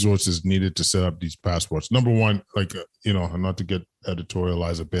the resources needed to set up these passports. Number one, like, not to get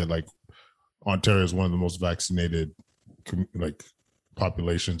editorialized a bit, like, Ontario is one of the most vaccinated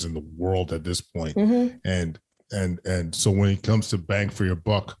populations in the world at this point. And so when it comes to bang for your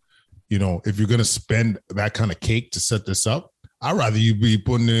buck, if you're going to spend that kind of cake to set this up, I'd rather you be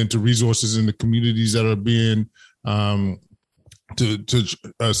putting it into resources in the communities that are being to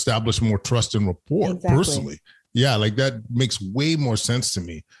establish more trust and rapport. Personally. Yeah, like, that makes way more sense to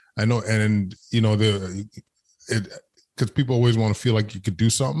me. I know, and because people always want to feel like you could do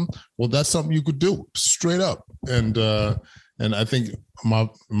something. Well, that's something you could do straight up, and I think, my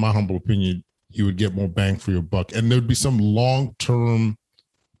humble opinion, you would get more bang for your buck, and there'd be some long-term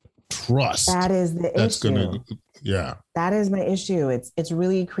trust. That is the issue. That is my issue. It's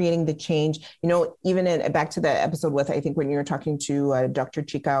really creating the change. Even back to the episode with, I think when you were talking to Dr.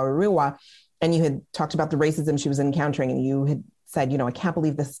 Chika Oriwa, and you had talked about the racism she was encountering, and you had said, I can't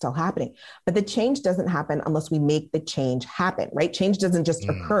believe this is still happening. But the change doesn't happen unless we make the change happen, right? Change doesn't just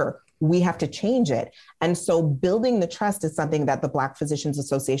occur. We have to change it. And so building the trust is something that the Black Physicians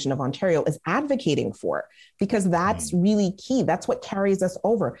Association of Ontario is advocating for, because that's really key. That's what carries us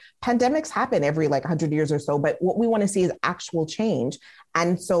over. Pandemics happen every 100 years or so, but what we want to see is actual change.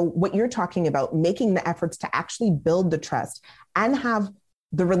 And so what you're talking about, making the efforts to actually build the trust and have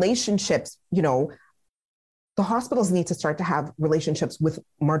the relationships, the hospitals need to start to have relationships with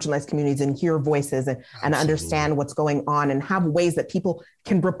marginalized communities and hear voices and understand what's going on and have ways that people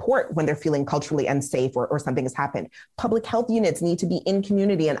can report when they're feeling culturally unsafe or something has happened. Public health units need to be in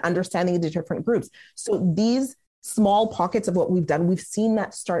community and understanding the different groups. So these small pockets of what we've done, we've seen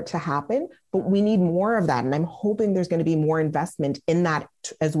that start to happen, but we need more of that. And I'm hoping there's going to be more investment in that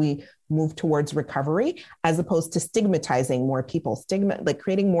as we move towards recovery, as opposed to stigmatizing more people.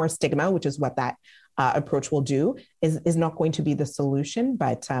 Creating more stigma, which is what that approach will do, is not going to be the solution.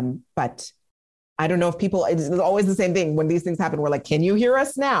 But I don't know if people, it's always the same thing. When these things happen, we're like, can you hear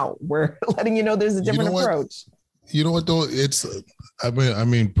us now? We're letting you know there's a different approach. You know what, though? I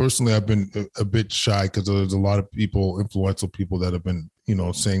mean, personally, I've been a bit shy because there's a lot of people, influential people that have been,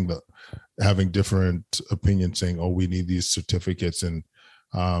 saying that, having different opinions, saying, oh, we need these certificates. And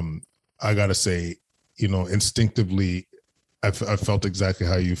I got to say, instinctively, I felt exactly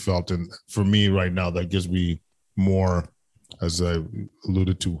how you felt. And for me right now, that gives me more, as I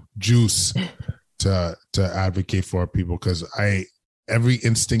alluded to, juice to advocate for our people, because every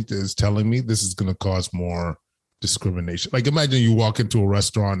instinct is telling me this is going to cause more discrimination. Like, imagine you walk into a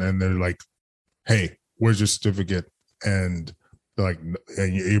restaurant and they're like, hey, where's your certificate? And they're like,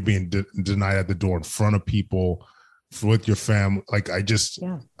 and you're being denied at the door in front of people with your family. Like, I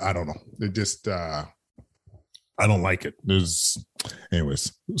don't know. It just, I don't like it.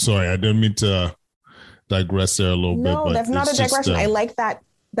 Anyways, sorry, I didn't mean to digress there a little bit. No, that's not a digression. I like that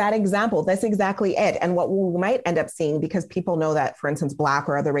example. That's exactly it. And what we might end up seeing, because people know that, for instance, Black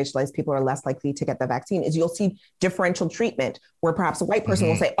or other racialized people are less likely to get the vaccine, is you'll see differential treatment where perhaps a white person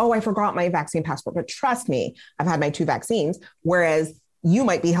will say, oh, I forgot my vaccine passport, but trust me, I've had my 2 vaccines. Whereas you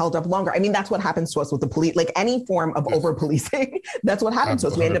might be held up longer. I mean, that's what happens to us with the police, like any form of over-policing. That's what happens to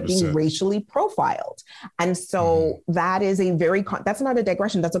us. We end up being racially profiled. And so that is that's not a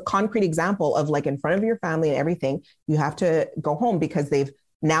digression. That's a concrete example of, in front of your family and everything, you have to go home because they've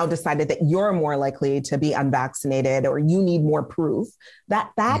now decided that you're more likely to be unvaccinated or you need more proof. That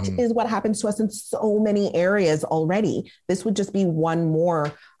is what happens to us in so many areas already. This would just be one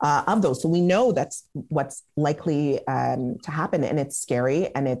more of those. So we know that's what's likely to happen, and it's scary,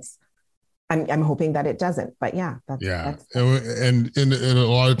 and I'm hoping that it doesn't, but that's and a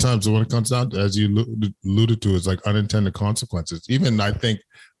lot of times when it comes down to, as you alluded to, it's like unintended consequences. Even I think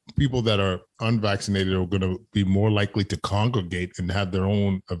people that are unvaccinated are going to be more likely to congregate and have their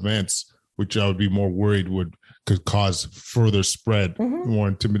own events, which I would be more worried could cause further spread, more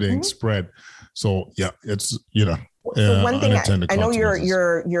intimidating spread. So it's So one thing I know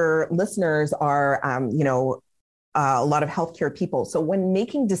your listeners are a lot of healthcare people. So when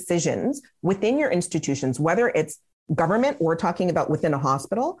making decisions within your institutions, whether it's government or talking about within a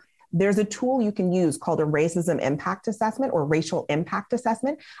hospital, there's a tool you can use called a racism impact assessment or racial impact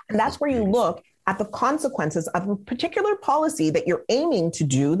assessment. And that's where you look at the consequences of a particular policy that you're aiming to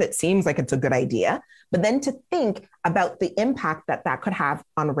do that seems like it's a good idea, but then to think about the impact that could have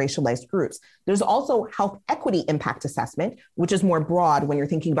on racialized groups. There's also health equity impact assessment, which is more broad when you're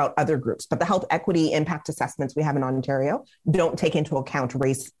thinking about other groups. But the health equity impact assessments we have in Ontario don't take into account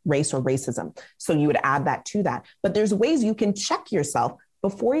race or racism. So you would add that to that. But there's ways you can check yourself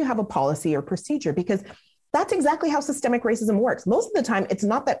before you have a policy or procedure, because that's exactly how systemic racism works. Most of the time, it's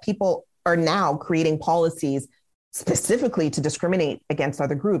not that people are now creating policies specifically to discriminate against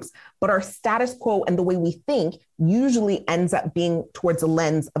other groups, but our status quo and the way we think usually ends up being towards the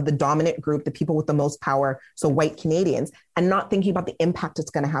lens of the dominant group, the people with the most power, so white Canadians, and not thinking about the impact it's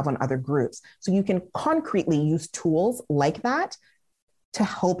going to have on other groups. So you can concretely use tools like that to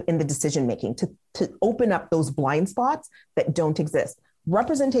help in the decision-making, to open up those blind spots that don't exist.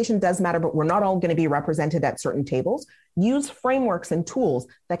 Representation does matter, but we're not all going to be represented at certain tables. Use frameworks and tools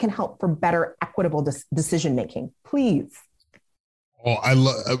that can help for better, equitable decision-making, please. Oh, I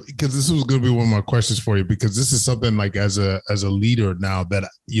love, because this was going to be one of my questions for you, because this is something like as a leader now that,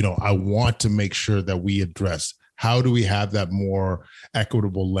 I want to make sure that we address. how do we have that more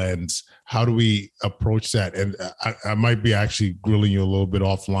equitable lens? How do we approach that? And I might be actually grilling you a little bit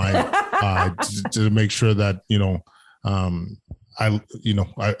offline to make sure that,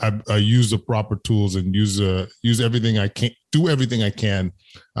 I use the proper tools and use everything I can, do everything I can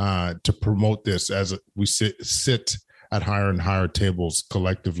to promote this as we sit at higher and higher tables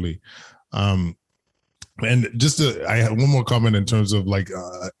collectively. And I have one more comment in terms of like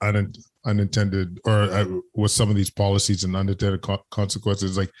unintended or with some of these policies and unintended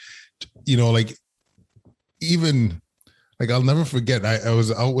consequences. Like, even like I'll never forget. I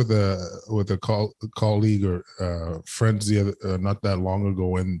was out with a colleague or friends not that long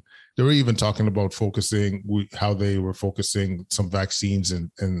ago, and they were even talking about how they were focusing some vaccines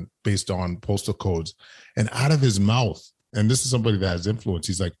and based on postal codes, and out of his mouth. And this is somebody that has influence.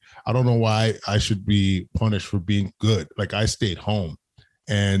 He's like, I don't know why I should be punished for being good. Like I stayed home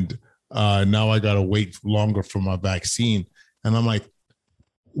and now I got to wait longer for my vaccine. And I'm like,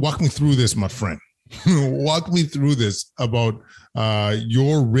 walk me through this, my friend. Walk me through this about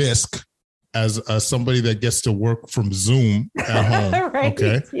your risk as somebody that gets to work from Zoom at home. Right.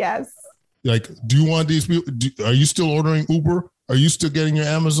 Okay. Yes. Like, do you want these people? Are you still ordering Uber? Are you still getting your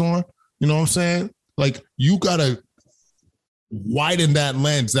Amazon? You know what I'm saying? Like, you got to widen that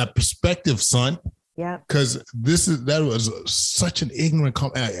lens, that perspective, son. Yeah. Because that was such an ignorant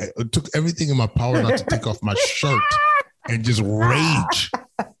comment. It took everything in my power not to take off my shirt and just rage.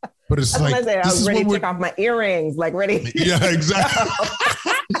 But it's like, I was ready to take off my earrings, like ready. Yeah, exactly.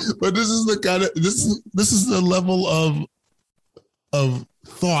 But this is the kind of this is the level of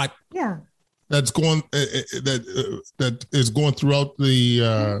thought. Yeah. That's going that is going throughout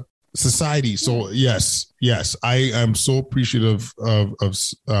the society. So yes, I am so appreciative of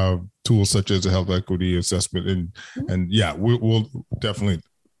tools such as a health equity assessment, and yeah, we'll definitely.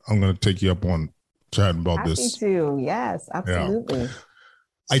 I'm going to take you up on chatting about this. Too. Yes, absolutely. Yeah.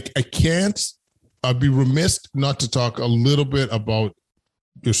 I can't. I'd be remiss not to talk a little bit about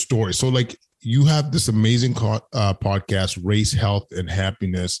your story. So, like, you have this amazing podcast, Race, Health, and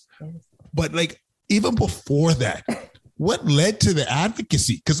Happiness. Yes. But like, even before that, what led to the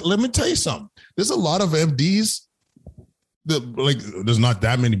advocacy? Because let me tell you something. There's a lot of MDs. There's not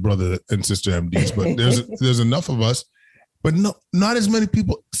that many brother and sister MDs, but there's enough of us. But not as many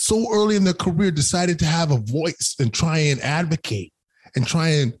people so early in their career decided to have a voice and try and advocate and try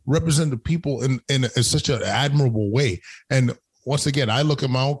and represent the people in such an admirable way. And once again, I look at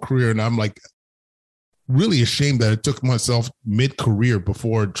my own career and I'm like really ashamed that it took myself mid-career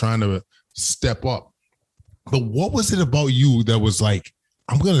before trying to step up. But what was it about you that was like,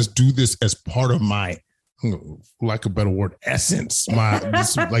 I'm going to do this as part of my, like a better word, essence.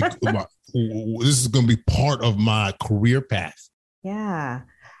 This is going to be part of my career path. Yeah.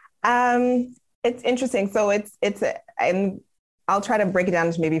 It's interesting. So and I'll try to break it down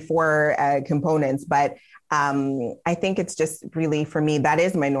into maybe 4 components, but I think it's just really, for me, that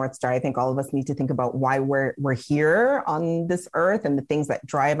is my North Star. I think all of us need to think about why we're here on this earth and the things that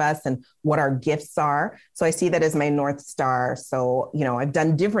drive us and what our gifts are. So I see that as my North Star. So, I've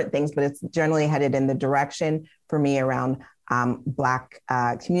done different things, but it's generally headed in the direction for me around Black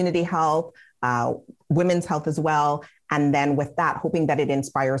community health, women's health as well. And then with that, hoping that it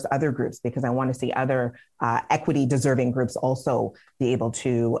inspires other groups, because I want to see other equity deserving groups also be able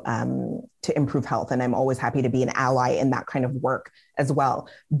to improve health. And I'm always happy to be an ally in that kind of work as well.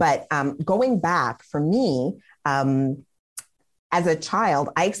 But going back for me, as a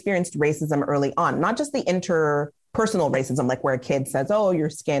child, I experienced racism early on, not just the interpersonal racism, like where a kid says, oh, your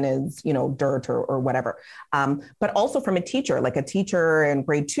skin is, dirt or whatever. But also from a teacher, like a teacher in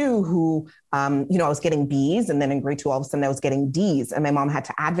grade 2 who, I was getting B's, and then in grade 2, all of a sudden I was getting D's, and my mom had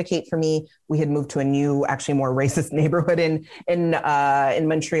to advocate for me. We had moved to a new, actually more racist neighborhood in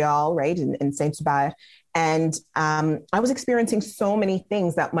Montreal, right? In Saint-Hubert. And I was experiencing so many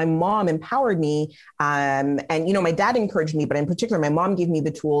things that my mom empowered me. And, my dad encouraged me, but in particular, my mom gave me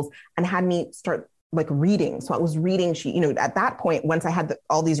the tools and had me start like reading. So I was reading, at that point, once I had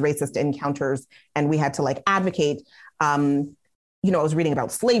all these racist encounters and we had to like advocate, I was reading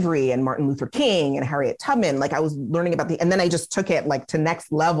about slavery and Martin Luther King and Harriet Tubman. Like I was learning about and then I just took it like to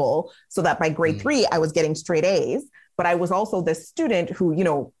next level so that by grade 3, I was getting straight A's. But I was also this student who,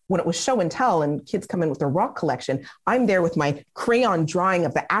 when it was show and tell and kids come in with their rock collection, I'm there with my crayon drawing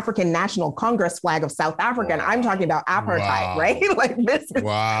of the African National Congress flag of South Africa. And I'm talking about apartheid, right? Like this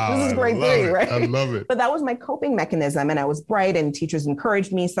is great theory, right? I love it. But that was my coping mechanism. And I was bright and teachers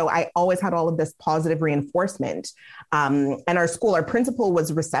encouraged me. So I always had all of this positive reinforcement. And our principal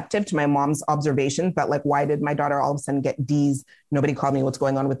was receptive to my mom's observations that like, why did my daughter all of a sudden get D's? Nobody called me, what's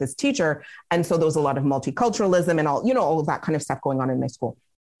going on with this teacher? And so there was a lot of multiculturalism and all of that kind of stuff going on in my school.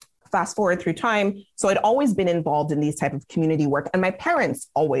 Fast forward through time. So I'd always been involved in these type of community work. And my parents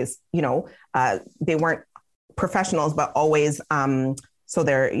always, they weren't professionals, but always, so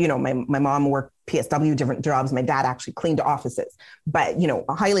they're, my mom worked PSW, different jobs. My dad actually cleaned offices, but,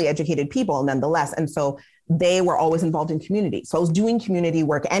 highly educated people nonetheless. And so they were always involved in community. So I was doing community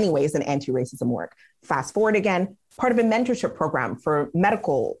work anyways and anti-racism work. Fast forward again, part of a mentorship program for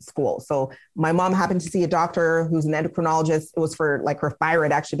medical school. So my mom happened to see a doctor who's an endocrinologist. It was for like her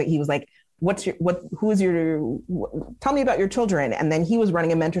thyroid actually, but he was like, tell me about your children. And then he was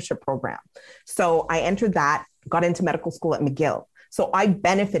running a mentorship program. So I entered that, got into medical school at McGill. So I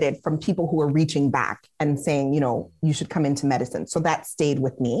benefited from people who were reaching back and saying, you should come into medicine. So that stayed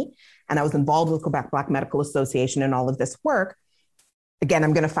with me. And I was involved with Quebec Black Medical Association and all of this work. Again,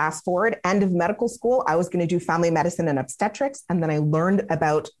 I'm going to fast forward. End of medical school, I was going to do family medicine and obstetrics. And then I learned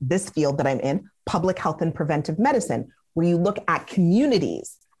about this field that I'm in, public health and preventive medicine, where you look at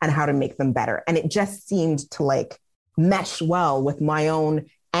communities and how to make them better. And it just seemed to like mesh well with my own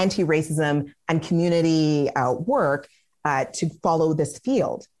anti-racism and community work to follow this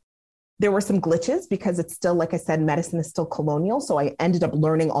field. There were some glitches because it's still, like I said, medicine is still colonial. So I ended up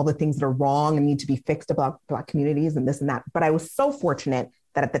learning all the things that are wrong and need to be fixed about Black communities and this and that. But I was so fortunate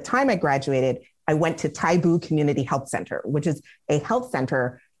that at the time I graduated, I went to Taibu Community Health Center, which is a health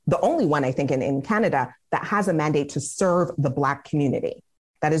center, the only one I think in Canada that has a mandate to serve the Black community.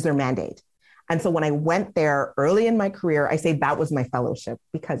 That is their mandate. And so when I went there early in my career, I say that was my fellowship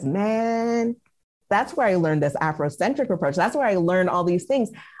because, man, that's where I learned this Afrocentric approach. That's where I learned all these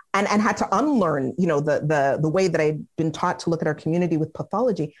things. And had to unlearn, the way that I'd been taught to look at our community with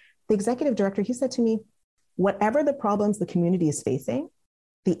pathology. The executive director, he said to me, whatever the problems the community is facing,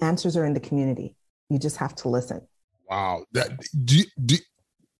 the answers are in the community. You just have to listen. Wow. I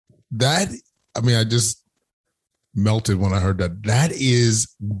just melted when I heard that. That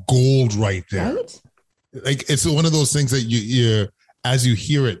is gold right there. Right? Like, it's one of those things that you as you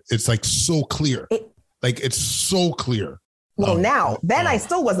hear it, it's like so clear. It's so clear. Well, I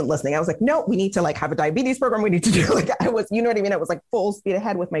still wasn't listening. I was like, no, we need to like have a diabetes program. We need to do I was like full speed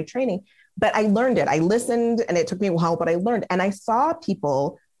ahead with my training, but I learned it. I listened and it took me a while, but I learned and I saw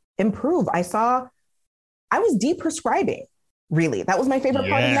people improve. I was deprescribing really. That was my favorite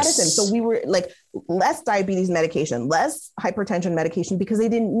part of medicine. So we were like less diabetes medication, less hypertension medication because they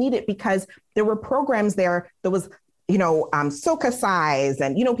didn't need it because there were programs there that was soka size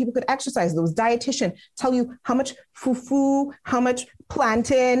and, people could exercise. There was dietitian tell you how much fufu, how much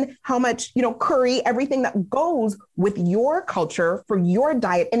plantain, how much, curry, everything that goes with your culture for your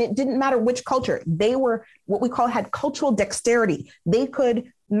diet. And it didn't matter which culture. They were what we had cultural dexterity. They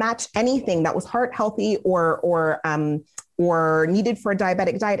could match anything that was heart healthy or needed for a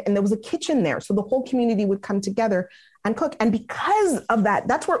diabetic diet. And there was a kitchen there. So the whole community would come together and cook. And because of that,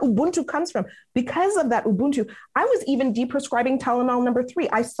 that's where Ubuntu comes from. Because of that Ubuntu, I was even deprescribing Tylenol number 3.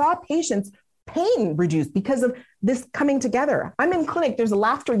 I saw patients' pain reduced because of this coming together. I'm in clinic. There's a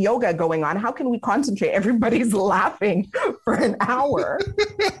laughter yoga going on. How can we concentrate? Everybody's laughing for an hour.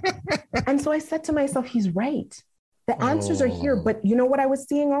 And so I said to myself, he's right. The answers are here. But you know what I was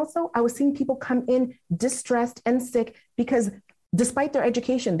seeing also? I was seeing people come in distressed and sick because despite their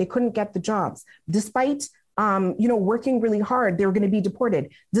education, they couldn't get the jobs. Despite working really hard, they were going to be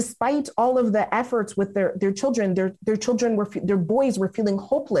deported. Despite all of the efforts with their children, their boys were feeling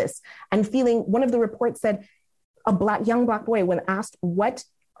hopeless and one of the reports said young Black boy, when asked what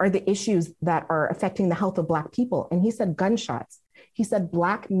are the issues that are affecting the health of Black people, and he said gunshots. He said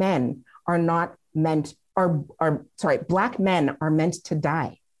Black men are meant to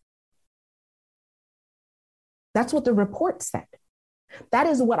die. That's what the report said. That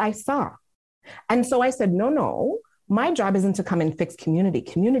is what I saw. And so I said, no, my job isn't to come and fix community.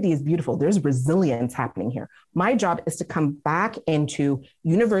 Community is beautiful. There's resilience happening here. My job is to come back into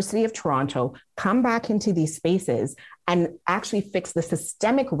University of Toronto, come back into these spaces and actually fix the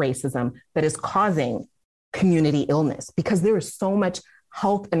systemic racism that is causing community illness, because there is so much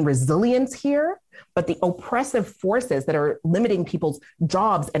health and resilience here, but the oppressive forces that are limiting people's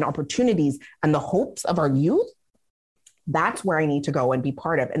jobs and opportunities and the hopes of our youth, that's where I need to go and be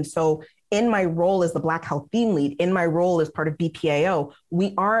part of. And so in my role as the Black Health Theme Lead, in my role as part of BPAO,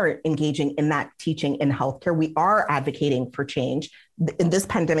 we are engaging in that teaching in healthcare. We are advocating for change. And this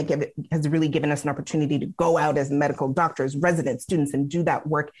pandemic has really given us an opportunity to go out as medical doctors, residents, students, and do that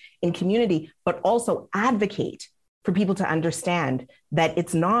work in community, but also advocate for people to understand that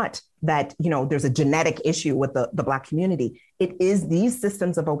it's not that, there's a genetic issue with the Black community. It is these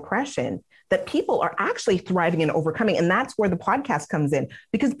systems of oppression that people are actually thriving and overcoming. And that's where the podcast comes in,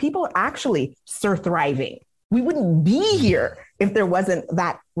 because people are actually thriving. We wouldn't be here if there wasn't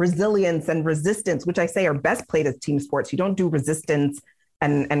that resilience and resistance, which I say are best played as team sports. You don't do resistance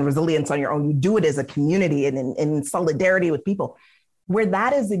and resilience on your own. You do it as a community and in solidarity with people. Where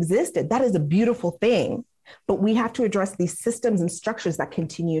that has existed, that is a beautiful thing. But we have to address these systems and structures that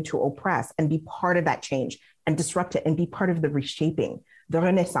continue to oppress and be part of that change and disrupt it and be part of the reshaping, the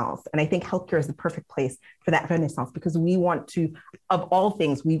renaissance. And I think healthcare is the perfect place for that renaissance, because we want to, of all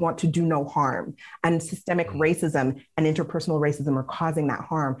things, we want to do no harm. And systemic racism and interpersonal racism are causing that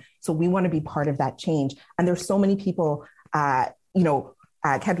harm. So we want to be part of that change. And there's so many people, who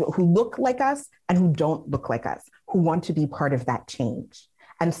look like us and who don't look like us, who want to be part of that change.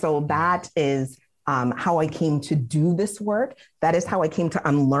 And so that is how I came to do this work. That is how I came to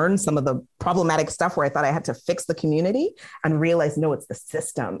unlearn some of the problematic stuff where I thought I had to fix the community and realize, no, it's the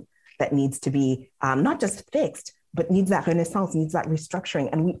system that needs to be not just fixed, but needs that renaissance, needs that restructuring.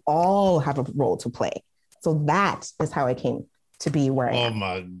 And we all have a role to play. So that is how I came to be where I am. Oh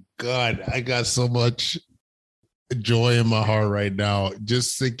my God. I got so much joy in my heart right now,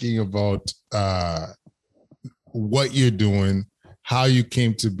 just thinking about what you're doing, how you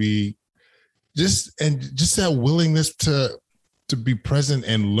came to be, just that willingness to be present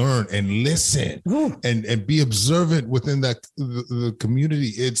and learn and listen and be observant within that the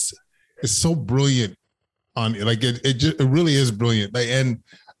community. It's so brilliant it really is brilliant. And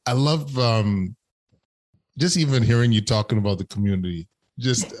I love just even hearing you talking about the community.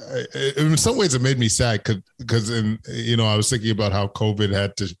 Just in some ways it made me sad because I was thinking about how COVID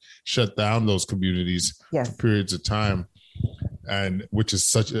had to shut down those communities for periods of time. And which is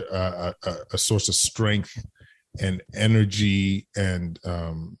such a source of strength and energy and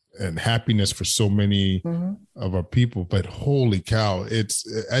happiness for so many of our people. But holy cow,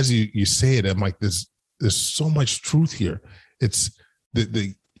 it's as you say it, I'm like, there's so much truth here. It's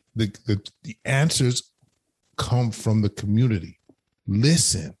the answers come from the community.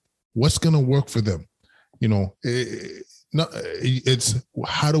 Listen, what's going to work for them? It's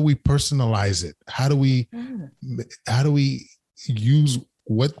how do we personalize it? How do we use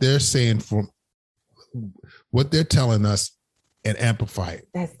what they're saying from what they're telling us and amplify it,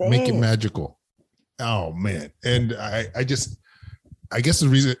 make it magical. Oh man. And I guess the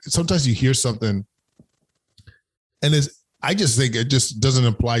reason sometimes you hear something and I just think it just doesn't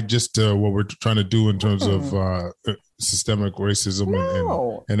apply just to what we're trying to do in terms of systemic racism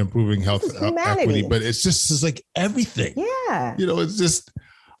and improving health equity, but it's like everything. Yeah. It's just,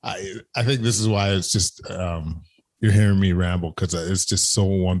 I think this is why it's just, you're hearing me ramble because it's just so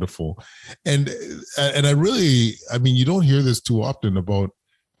wonderful. And you don't hear this too often about,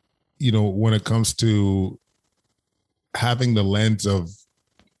 when it comes to having the lens of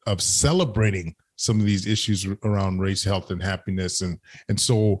celebrating some of these issues around race, health, and happiness. And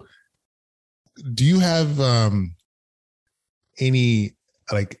so do you have any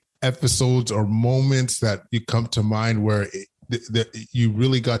episodes or moments that you come to mind where you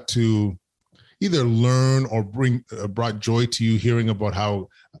really got to either learn or brought joy to you hearing about how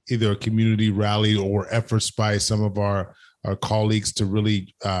either a community rally or efforts by some of our colleagues to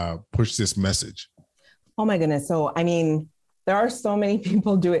really push this message? Oh my goodness. So, there are so many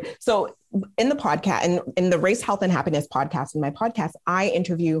people do it. So in the podcast and in the Race, Health, and Happiness podcast, in my podcast, I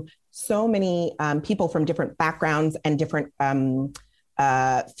interview so many people from different backgrounds and different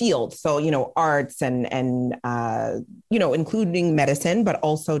fields. So, arts and including medicine, but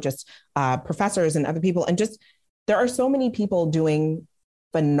also just professors and other people. And just, there are so many people doing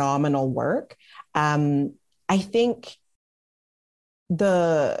phenomenal work. I think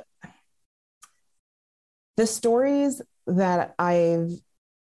the stories that I've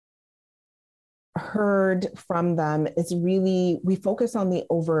heard from them is really, we focus on the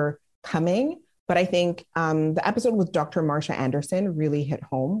overcoming. But I think the episode with Dr. Marsha Anderson really hit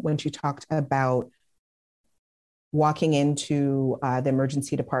home when she talked about walking into the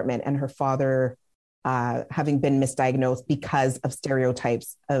emergency department and her father having been misdiagnosed because of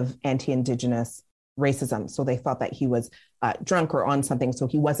stereotypes of anti-Indigenous racism. So they thought that he was drunk or on something, so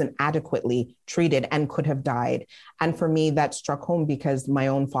he wasn't adequately treated and could have died. And for me, that struck home because my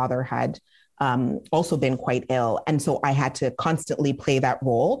own father had also been quite ill. And so I had to constantly play that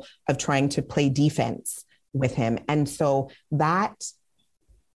role of trying to play defense with him. And so that,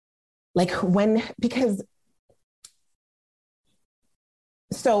 like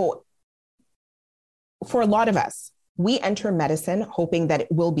so for a lot of us, we enter medicine hoping that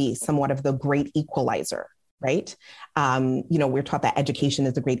it will be somewhat of the great equalizer, right? We're taught that education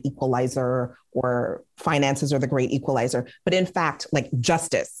is the great equalizer or finances are the great equalizer. But in fact, like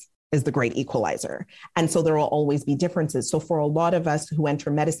justice is the great equalizer. And so there will always be differences. So for a lot of us who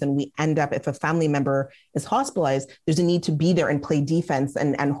enter medicine, we end up, if a family member is hospitalized, there's a need to be there and play defense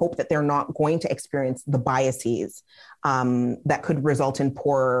and hope that they're not going to experience the biases that could result in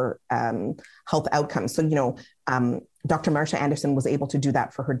poor health outcomes. So, Dr. Marsha Anderson was able to do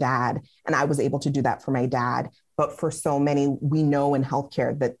that for her dad, and I was able to do that for my dad. But for so many, we know in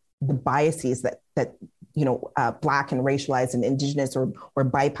healthcare that the biases that Black and racialized and Indigenous or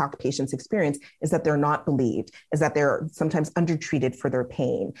BIPOC patients experience is that they're not believed, is that they're sometimes undertreated for their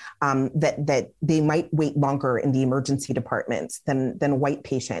pain, that they might wait longer in the emergency departments than a white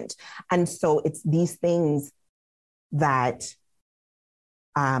patient. And so it's these things that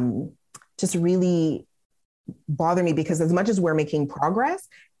just really bother me, because as much as we're making progress,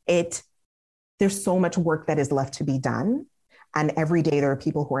 there's so much work that is left to be done. And every day there are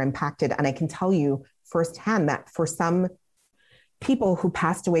people who are impacted. And I can tell you firsthand that for some people who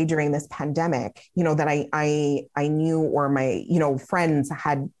passed away during this pandemic, that I knew, or my, friends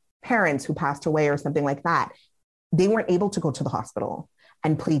had parents who passed away or something like that, they weren't able to go to the hospital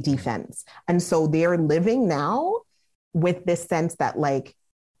and play defense. And so they're living now with this sense that, like,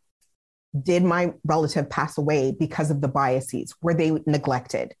 did my relative pass away because of the biases? Were they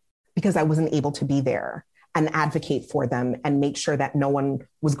neglected because I wasn't able to be there and advocate for them and make sure that no one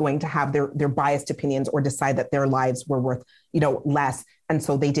was going to have their biased opinions or decide that their lives were worth, less. And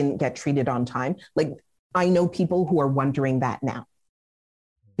so they didn't get treated on time. Like, I know people who are wondering that now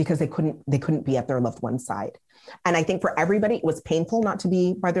because they couldn't be at their loved one's side. And I think for everybody, it was painful not to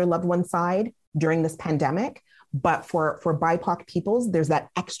be by their loved one's side during this pandemic. But for BIPOC peoples, there's that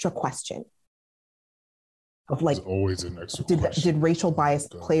extra question of, like, there's always an extra question. Did racial bias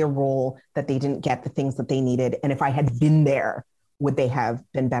play a role that they didn't get the things that they needed? And if I had been there, would they have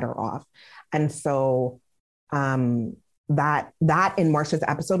been better off? And so that in Marsha's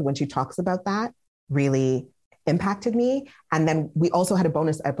episode, when she talks about that, really impacted me. And then we also had a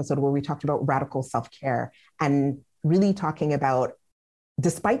bonus episode where we talked about radical self-care and really talking about,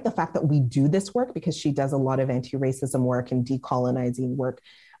 despite the fact that we do this work, because she does a lot of anti-racism work and decolonizing work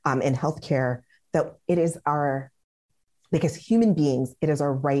in healthcare, that it is because human beings, it is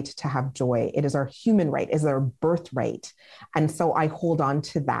our right to have joy. It is our human right, it is our birthright. And so I hold on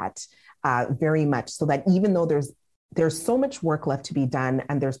to that very much, so that even though there's so much work left to be done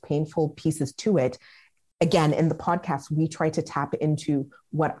and there's painful pieces to it, again, in the podcast, we try to tap into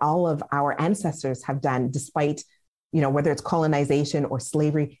what all of our ancestors have done, despite, whether it's colonization or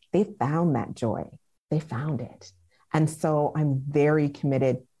slavery, they found that joy. They found it. And so I'm very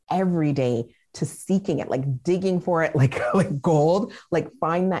committed every day to seeking it, like digging for it, like gold, like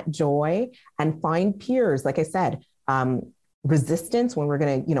find that joy and find peers. Like I said, resistance, when we're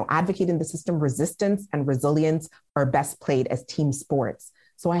going to, advocate in the system, resistance and resilience are best played as team sports.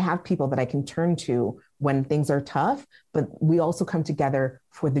 So I have people that I can turn to when things are tough, but we also come together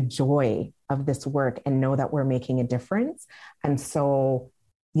for the joy of this work and know that we're making a difference. And so,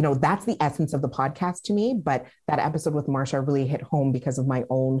 that's the essence of the podcast to me. But that episode with Marsha really hit home because of my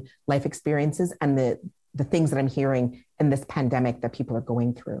own life experiences and the things that I'm hearing in this pandemic that people are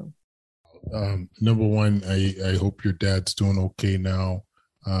going through. Number one, I hope your dad's doing okay now.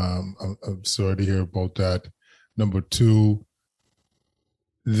 I'm sorry to hear about that. Number two,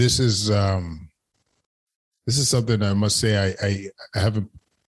 this is something I must say I haven't.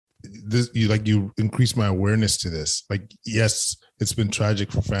 You increase my awareness to this. Like, yes, it's been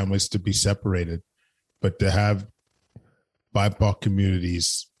tragic for families to be separated, but to have BIPOC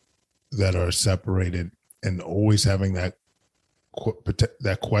communities that are separated and always having that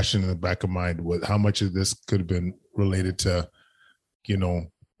question in the back of mind, with how much of this could have been related to,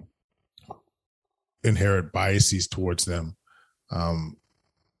 inherent biases towards them.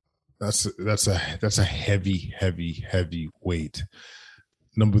 That's a heavy, heavy, heavy weight.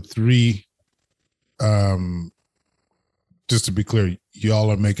 Number three, just to be clear, y'all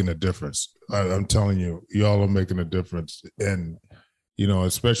are making a difference. I'm telling you, y'all are making a difference. And,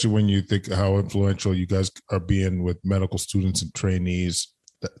 especially when you think how influential you guys are being with medical students and trainees,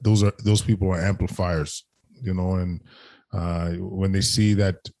 those people are amplifiers, and when they see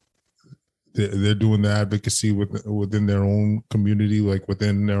that they're doing the advocacy within their own community, like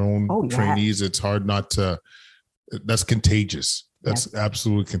within their own trainees. It's hard not to. That's contagious. That's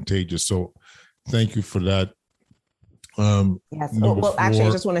absolutely contagious. So, thank you for that. Yes. Well, actually,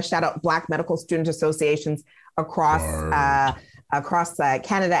 I just want to shout out Black Medical Student Associations across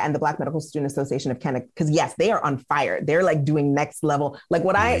Canada and the Black Medical Student Association of Canada, because yes, they are on fire. They're like doing next level. Like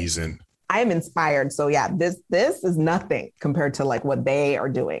what Amazing. I am inspired. So yeah, this is nothing compared to like what they are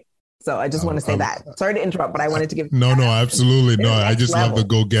doing. So I just want to say that. Sorry to interrupt, but I wanted to give. No, absolutely. No, I just love the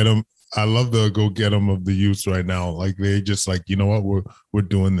go get them. I love the go get them of the youth right now. Like they just like, you know what, we're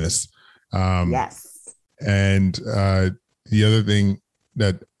doing this. Yes. And the other thing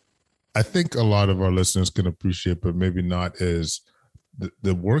that I think a lot of our listeners can appreciate, but maybe not, is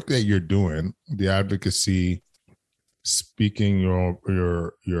the work that you're doing, the advocacy, speaking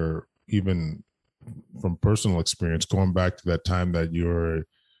your even from personal experience, going back to that time that you were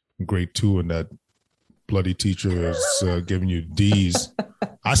in grade 2 and that bloody teacher was giving you D's.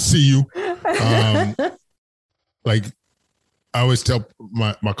 I see you. Like I always tell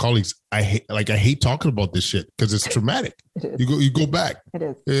my colleagues, I hate talking about this shit because it's traumatic. You go back. It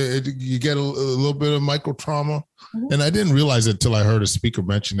is. You get a little bit of micro trauma, and I didn't realize it until I heard a speaker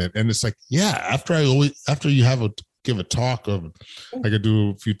mention it. And it's like, yeah, after you give a talk of, like I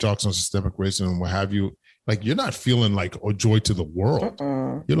do a few talks on systemic racism and what have you, like you're not feeling like joy to the world.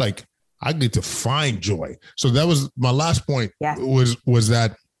 You're like, I need to find joy. So that was my last point. Yeah. Was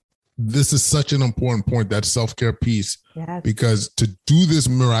that this is such an important point, that self-care piece, because to do this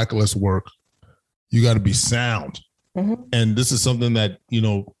miraculous work, you got to be sound. And this is something that,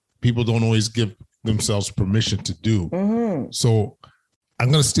 people don't always give themselves permission to do. So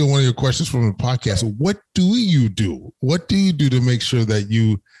I'm going to steal one of your questions from the podcast. What do you do? What do you do to make sure that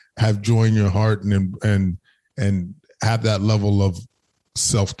you have joy in your heart and have that level of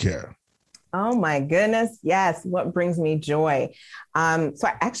self-care? Oh my goodness. Yes. What brings me joy? So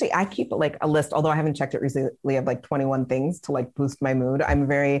I keep like a list, although I haven't checked it recently, of like 21 things to like boost my mood. I'm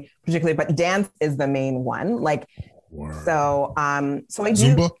very particularly, but dance is the main one. Like, so I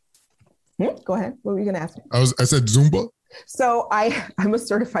do. Zumba? Go ahead. What were you going to ask me? I said Zumba. So I'm a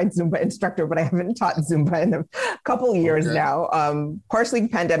certified Zumba instructor, but I haven't taught Zumba in a couple of years now. Partially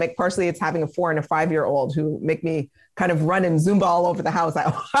pandemic, partially it's having a 4 and a 5-year-old who make me kind of run and Zumba all over the house at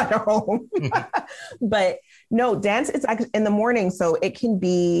home. But no, dance is actually in the morning. So it can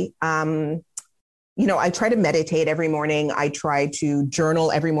be, I try to meditate every morning. I try to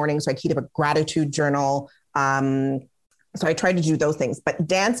journal every morning. So I keep a gratitude journal. So I try to do those things, but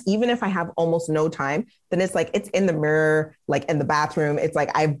dance, even if I have almost no time, then it's like, it's in the mirror, like in the bathroom. It's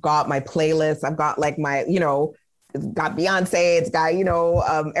like, I've got my playlist. I've got like my, it's got Beyonce, it's got,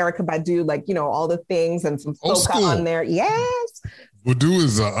 Erykah Badu, like, all the things and some soca on there. Yes. Badu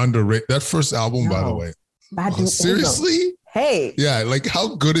is underrated. That first album, by the way. Badu, seriously? Hey. Yeah. Like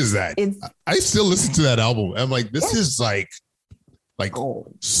how good is that? I still listen to that album. I'm like, this is like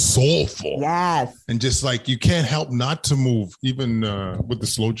soulful. Yes. And just like, you can't help not to move even with the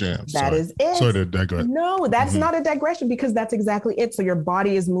slow jams. That is it. Sorry to digress. No, that's not a digression because that's exactly it. So your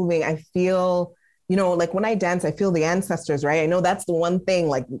body is moving. I feel, like when I dance, I feel the ancestors, right? I know that's the one thing,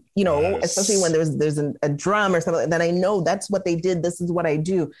 like, especially when there's a drum or something, then I know that's what they did. This is what I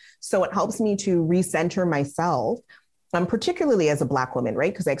do. So it helps me to recenter myself. Particularly as a Black woman,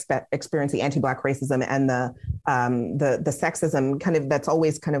 right? Because I experience the anti-Black racism and the sexism kind of that's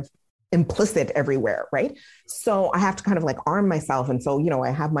always kind of implicit everywhere, right? So I have to kind of like arm myself. And so, I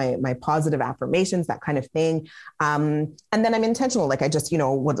have my positive affirmations, that kind of thing. And then I'm intentional. Like I just,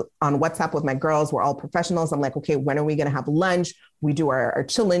 was on WhatsApp with my girls, we're all professionals. I'm like, okay, when are we going to have lunch? We do our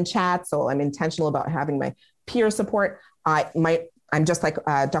chill and chat. So I'm intentional about having my peer support. I'm just like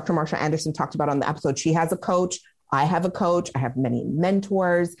Dr. Marsha Anderson talked about on the episode. She has a coach. I have a coach. I have many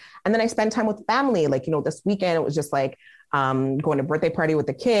mentors. And then I spend time with family. Like, this weekend, it was just like going to a birthday party with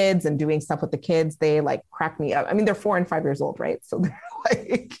the kids and doing stuff with the kids. They like crack me up. I mean, they're 4 and 5 years old, right? So they're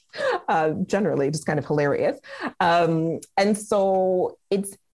like generally just kind of hilarious. And so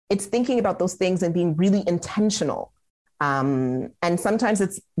it's thinking about those things and being really intentional. And sometimes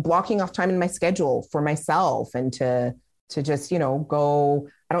it's blocking off time in my schedule for myself and to just, go,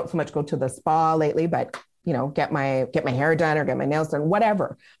 I don't so much go to the spa lately, but get my hair done or get my nails done,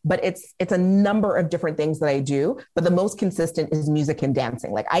 whatever. But it's a number of different things that I do. But the most consistent is music and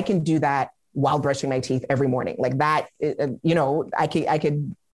dancing. Like I can do that while brushing my teeth every morning. Like that, I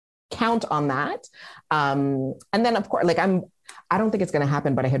could count on that. And then of course, like I don't think it's going to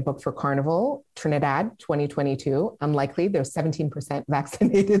happen, but I had booked for Carnival, Trinidad, 2022. Unlikely. There's 17%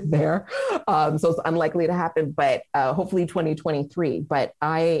 vaccinated there. So it's unlikely to happen, but hopefully 2023. But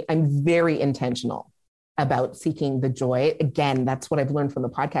I'm very intentional about seeking the joy. Again, that's what I've learned from the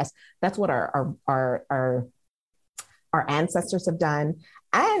podcast. That's what our ancestors have done.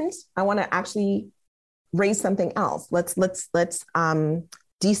 And I want to actually raise something else. Let's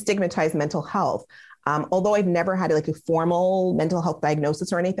destigmatize mental health. Although I've never had like a formal mental health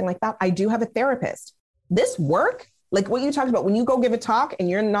diagnosis or anything like that, I do have a therapist. This work, like what you talked about, when you go give a talk and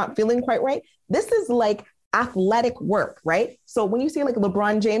you're not feeling quite right, this is like athletic work, right? So when you see like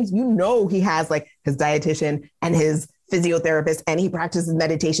LeBron James, you know, he has like his dietitian and his physiotherapist, and he practices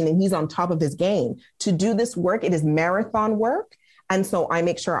meditation and he's on top of his game. To do this work, it is marathon work. And so I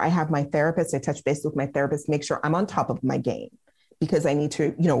make sure I have my therapist, I touch base with my therapist, make sure I'm on top of my game, because I need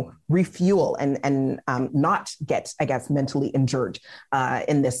to, refuel and not get, I guess, mentally injured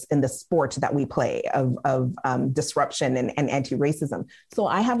in this sport that we play of disruption and anti-racism. So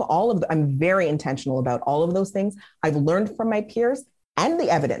I have I'm very intentional about all of those things. I've learned from my peers and the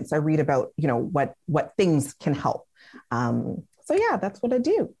evidence. I read about, what things can help. So yeah, that's what I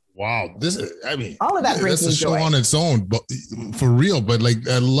do. Wow. All of that brings me that's a show joy on its own, but for real. But like,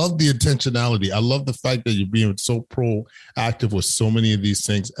 I love the intentionality. I love the fact that you're being so proactive with so many of these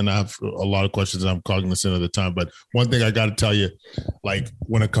things. And I have a lot of questions and I'm cognizant of the time. But one thing I got to tell you, like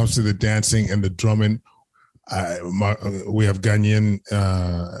when it comes to the dancing and the drumming, we have Ghanaian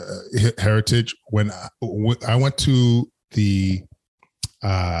heritage. When I went to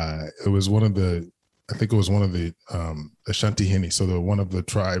it was one of the Ashanti Hini. So one of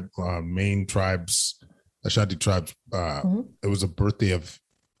the main tribes, Ashanti tribes, it was a birthday of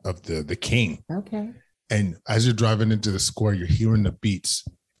the king. Okay. And as you're driving into the square, you're hearing the beats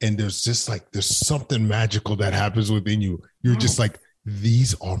and there's something magical that happens within you. You're just like,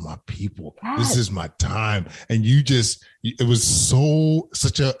 these are my people. Yes. This is my time. And it was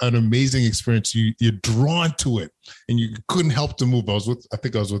such an amazing experience. You're drawn to it and you couldn't help to move. I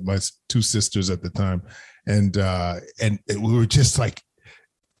think I was with my two sisters at the time. And we were just like,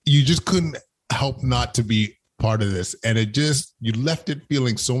 you just couldn't help not to be part of this. And you left it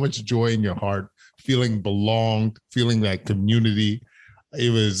feeling so much joy in your heart, feeling belonged, feeling that community.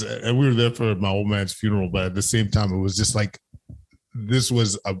 And we were there for my old man's funeral, but at the same time, it was just like, this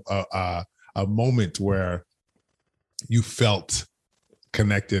was a moment where you felt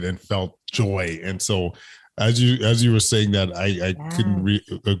connected and felt joy. And so as you were saying that, I couldn't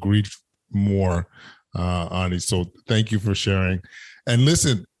agree more, Ani. So thank you for sharing. And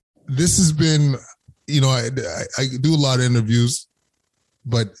listen, this has been, I do a lot of interviews,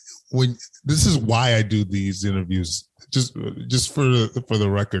 but this is why I do these interviews, just for the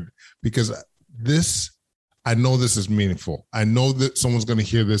record, because I know this is meaningful. I know that someone's going to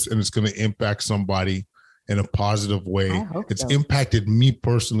hear this and it's going to impact somebody in a positive way. It's impacted me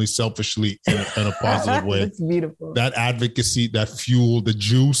personally, selfishly, in a positive way. It's beautiful. That advocacy, that fuel, the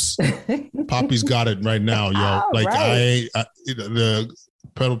juice. Poppy's got it right now, yo. Like right. The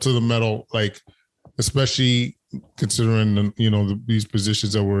pedal to the metal, like especially considering these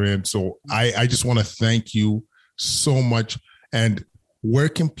positions that we're in. So I just want to thank you so much. And where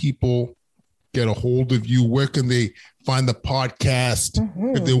can people get a hold of you? Where can they find the podcast?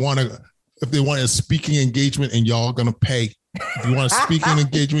 Mm-hmm. If they want a speaking engagement, and y'all gonna pay. If you want a speaking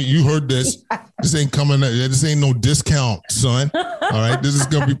engagement, you heard this. This ain't coming. This ain't no discount, son. All right, this is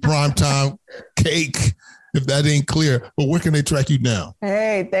gonna be prime time cake. If that ain't clear, but where can they track you down?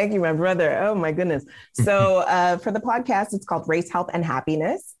 Hey, thank you, my brother. Oh my goodness. So for the podcast, it's called Race, Health, and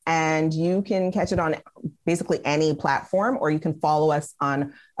Happiness. And you can catch it on basically any platform, or you can follow us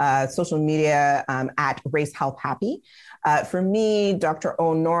on social media at Race, Health, Happy. For me,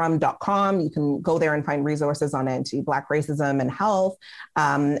 Nnorom.com. You can go there and find resources on anti-Black racism and health.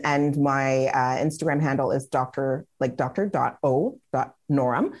 And my Instagram handle is Dr.O.Nnorom,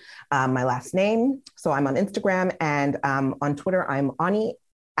 my last name. So I'm on Instagram, and on Twitter, I'm Ani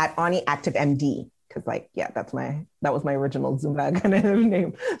at Ani Active MD. Because that was my original Zumba kind of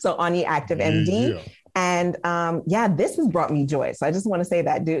name. So Ani Active MD. Yeah. And this has brought me joy. So I just want to say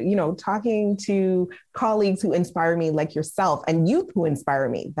that, talking to colleagues who inspire me like yourself and youth who inspire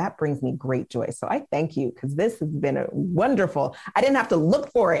me, that brings me great joy. So I thank you, because this has been a wonderful. I didn't have to look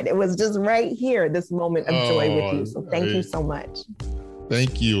for it. It was just right here, this moment of joy with you. So thank you so much.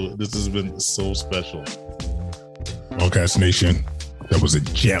 Thank you. This has been so special. Podcast Nation, that was a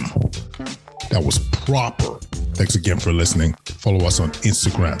gem. That was proper. Thanks again for listening. Follow us on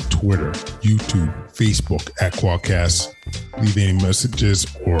Instagram, Twitter, YouTube, Facebook at Quadcast. Leave any messages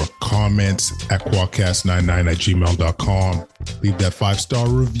or comments at quadcast99@gmail.com. Leave that 5-star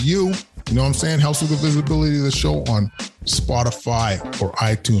review. You know what I'm saying? Helps with the visibility of the show on Spotify or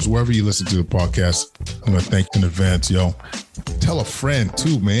iTunes, wherever you listen to the podcast. I'm going to thank you in advance, yo. Tell a friend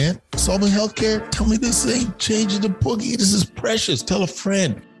too, man. Solving healthcare. Tell me this ain't changing the boogie. This is precious. Tell a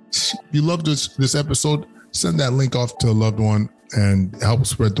friend. If you love this episode, send that link off to a loved one and help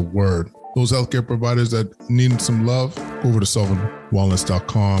spread the word. Those healthcare providers that need some love, go over to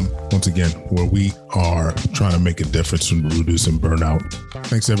solvingwellness.com. Once again, where we are trying to make a difference in reducing burnout.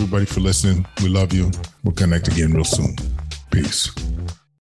 Thanks everybody for listening. We love you. We'll connect again real soon. Peace.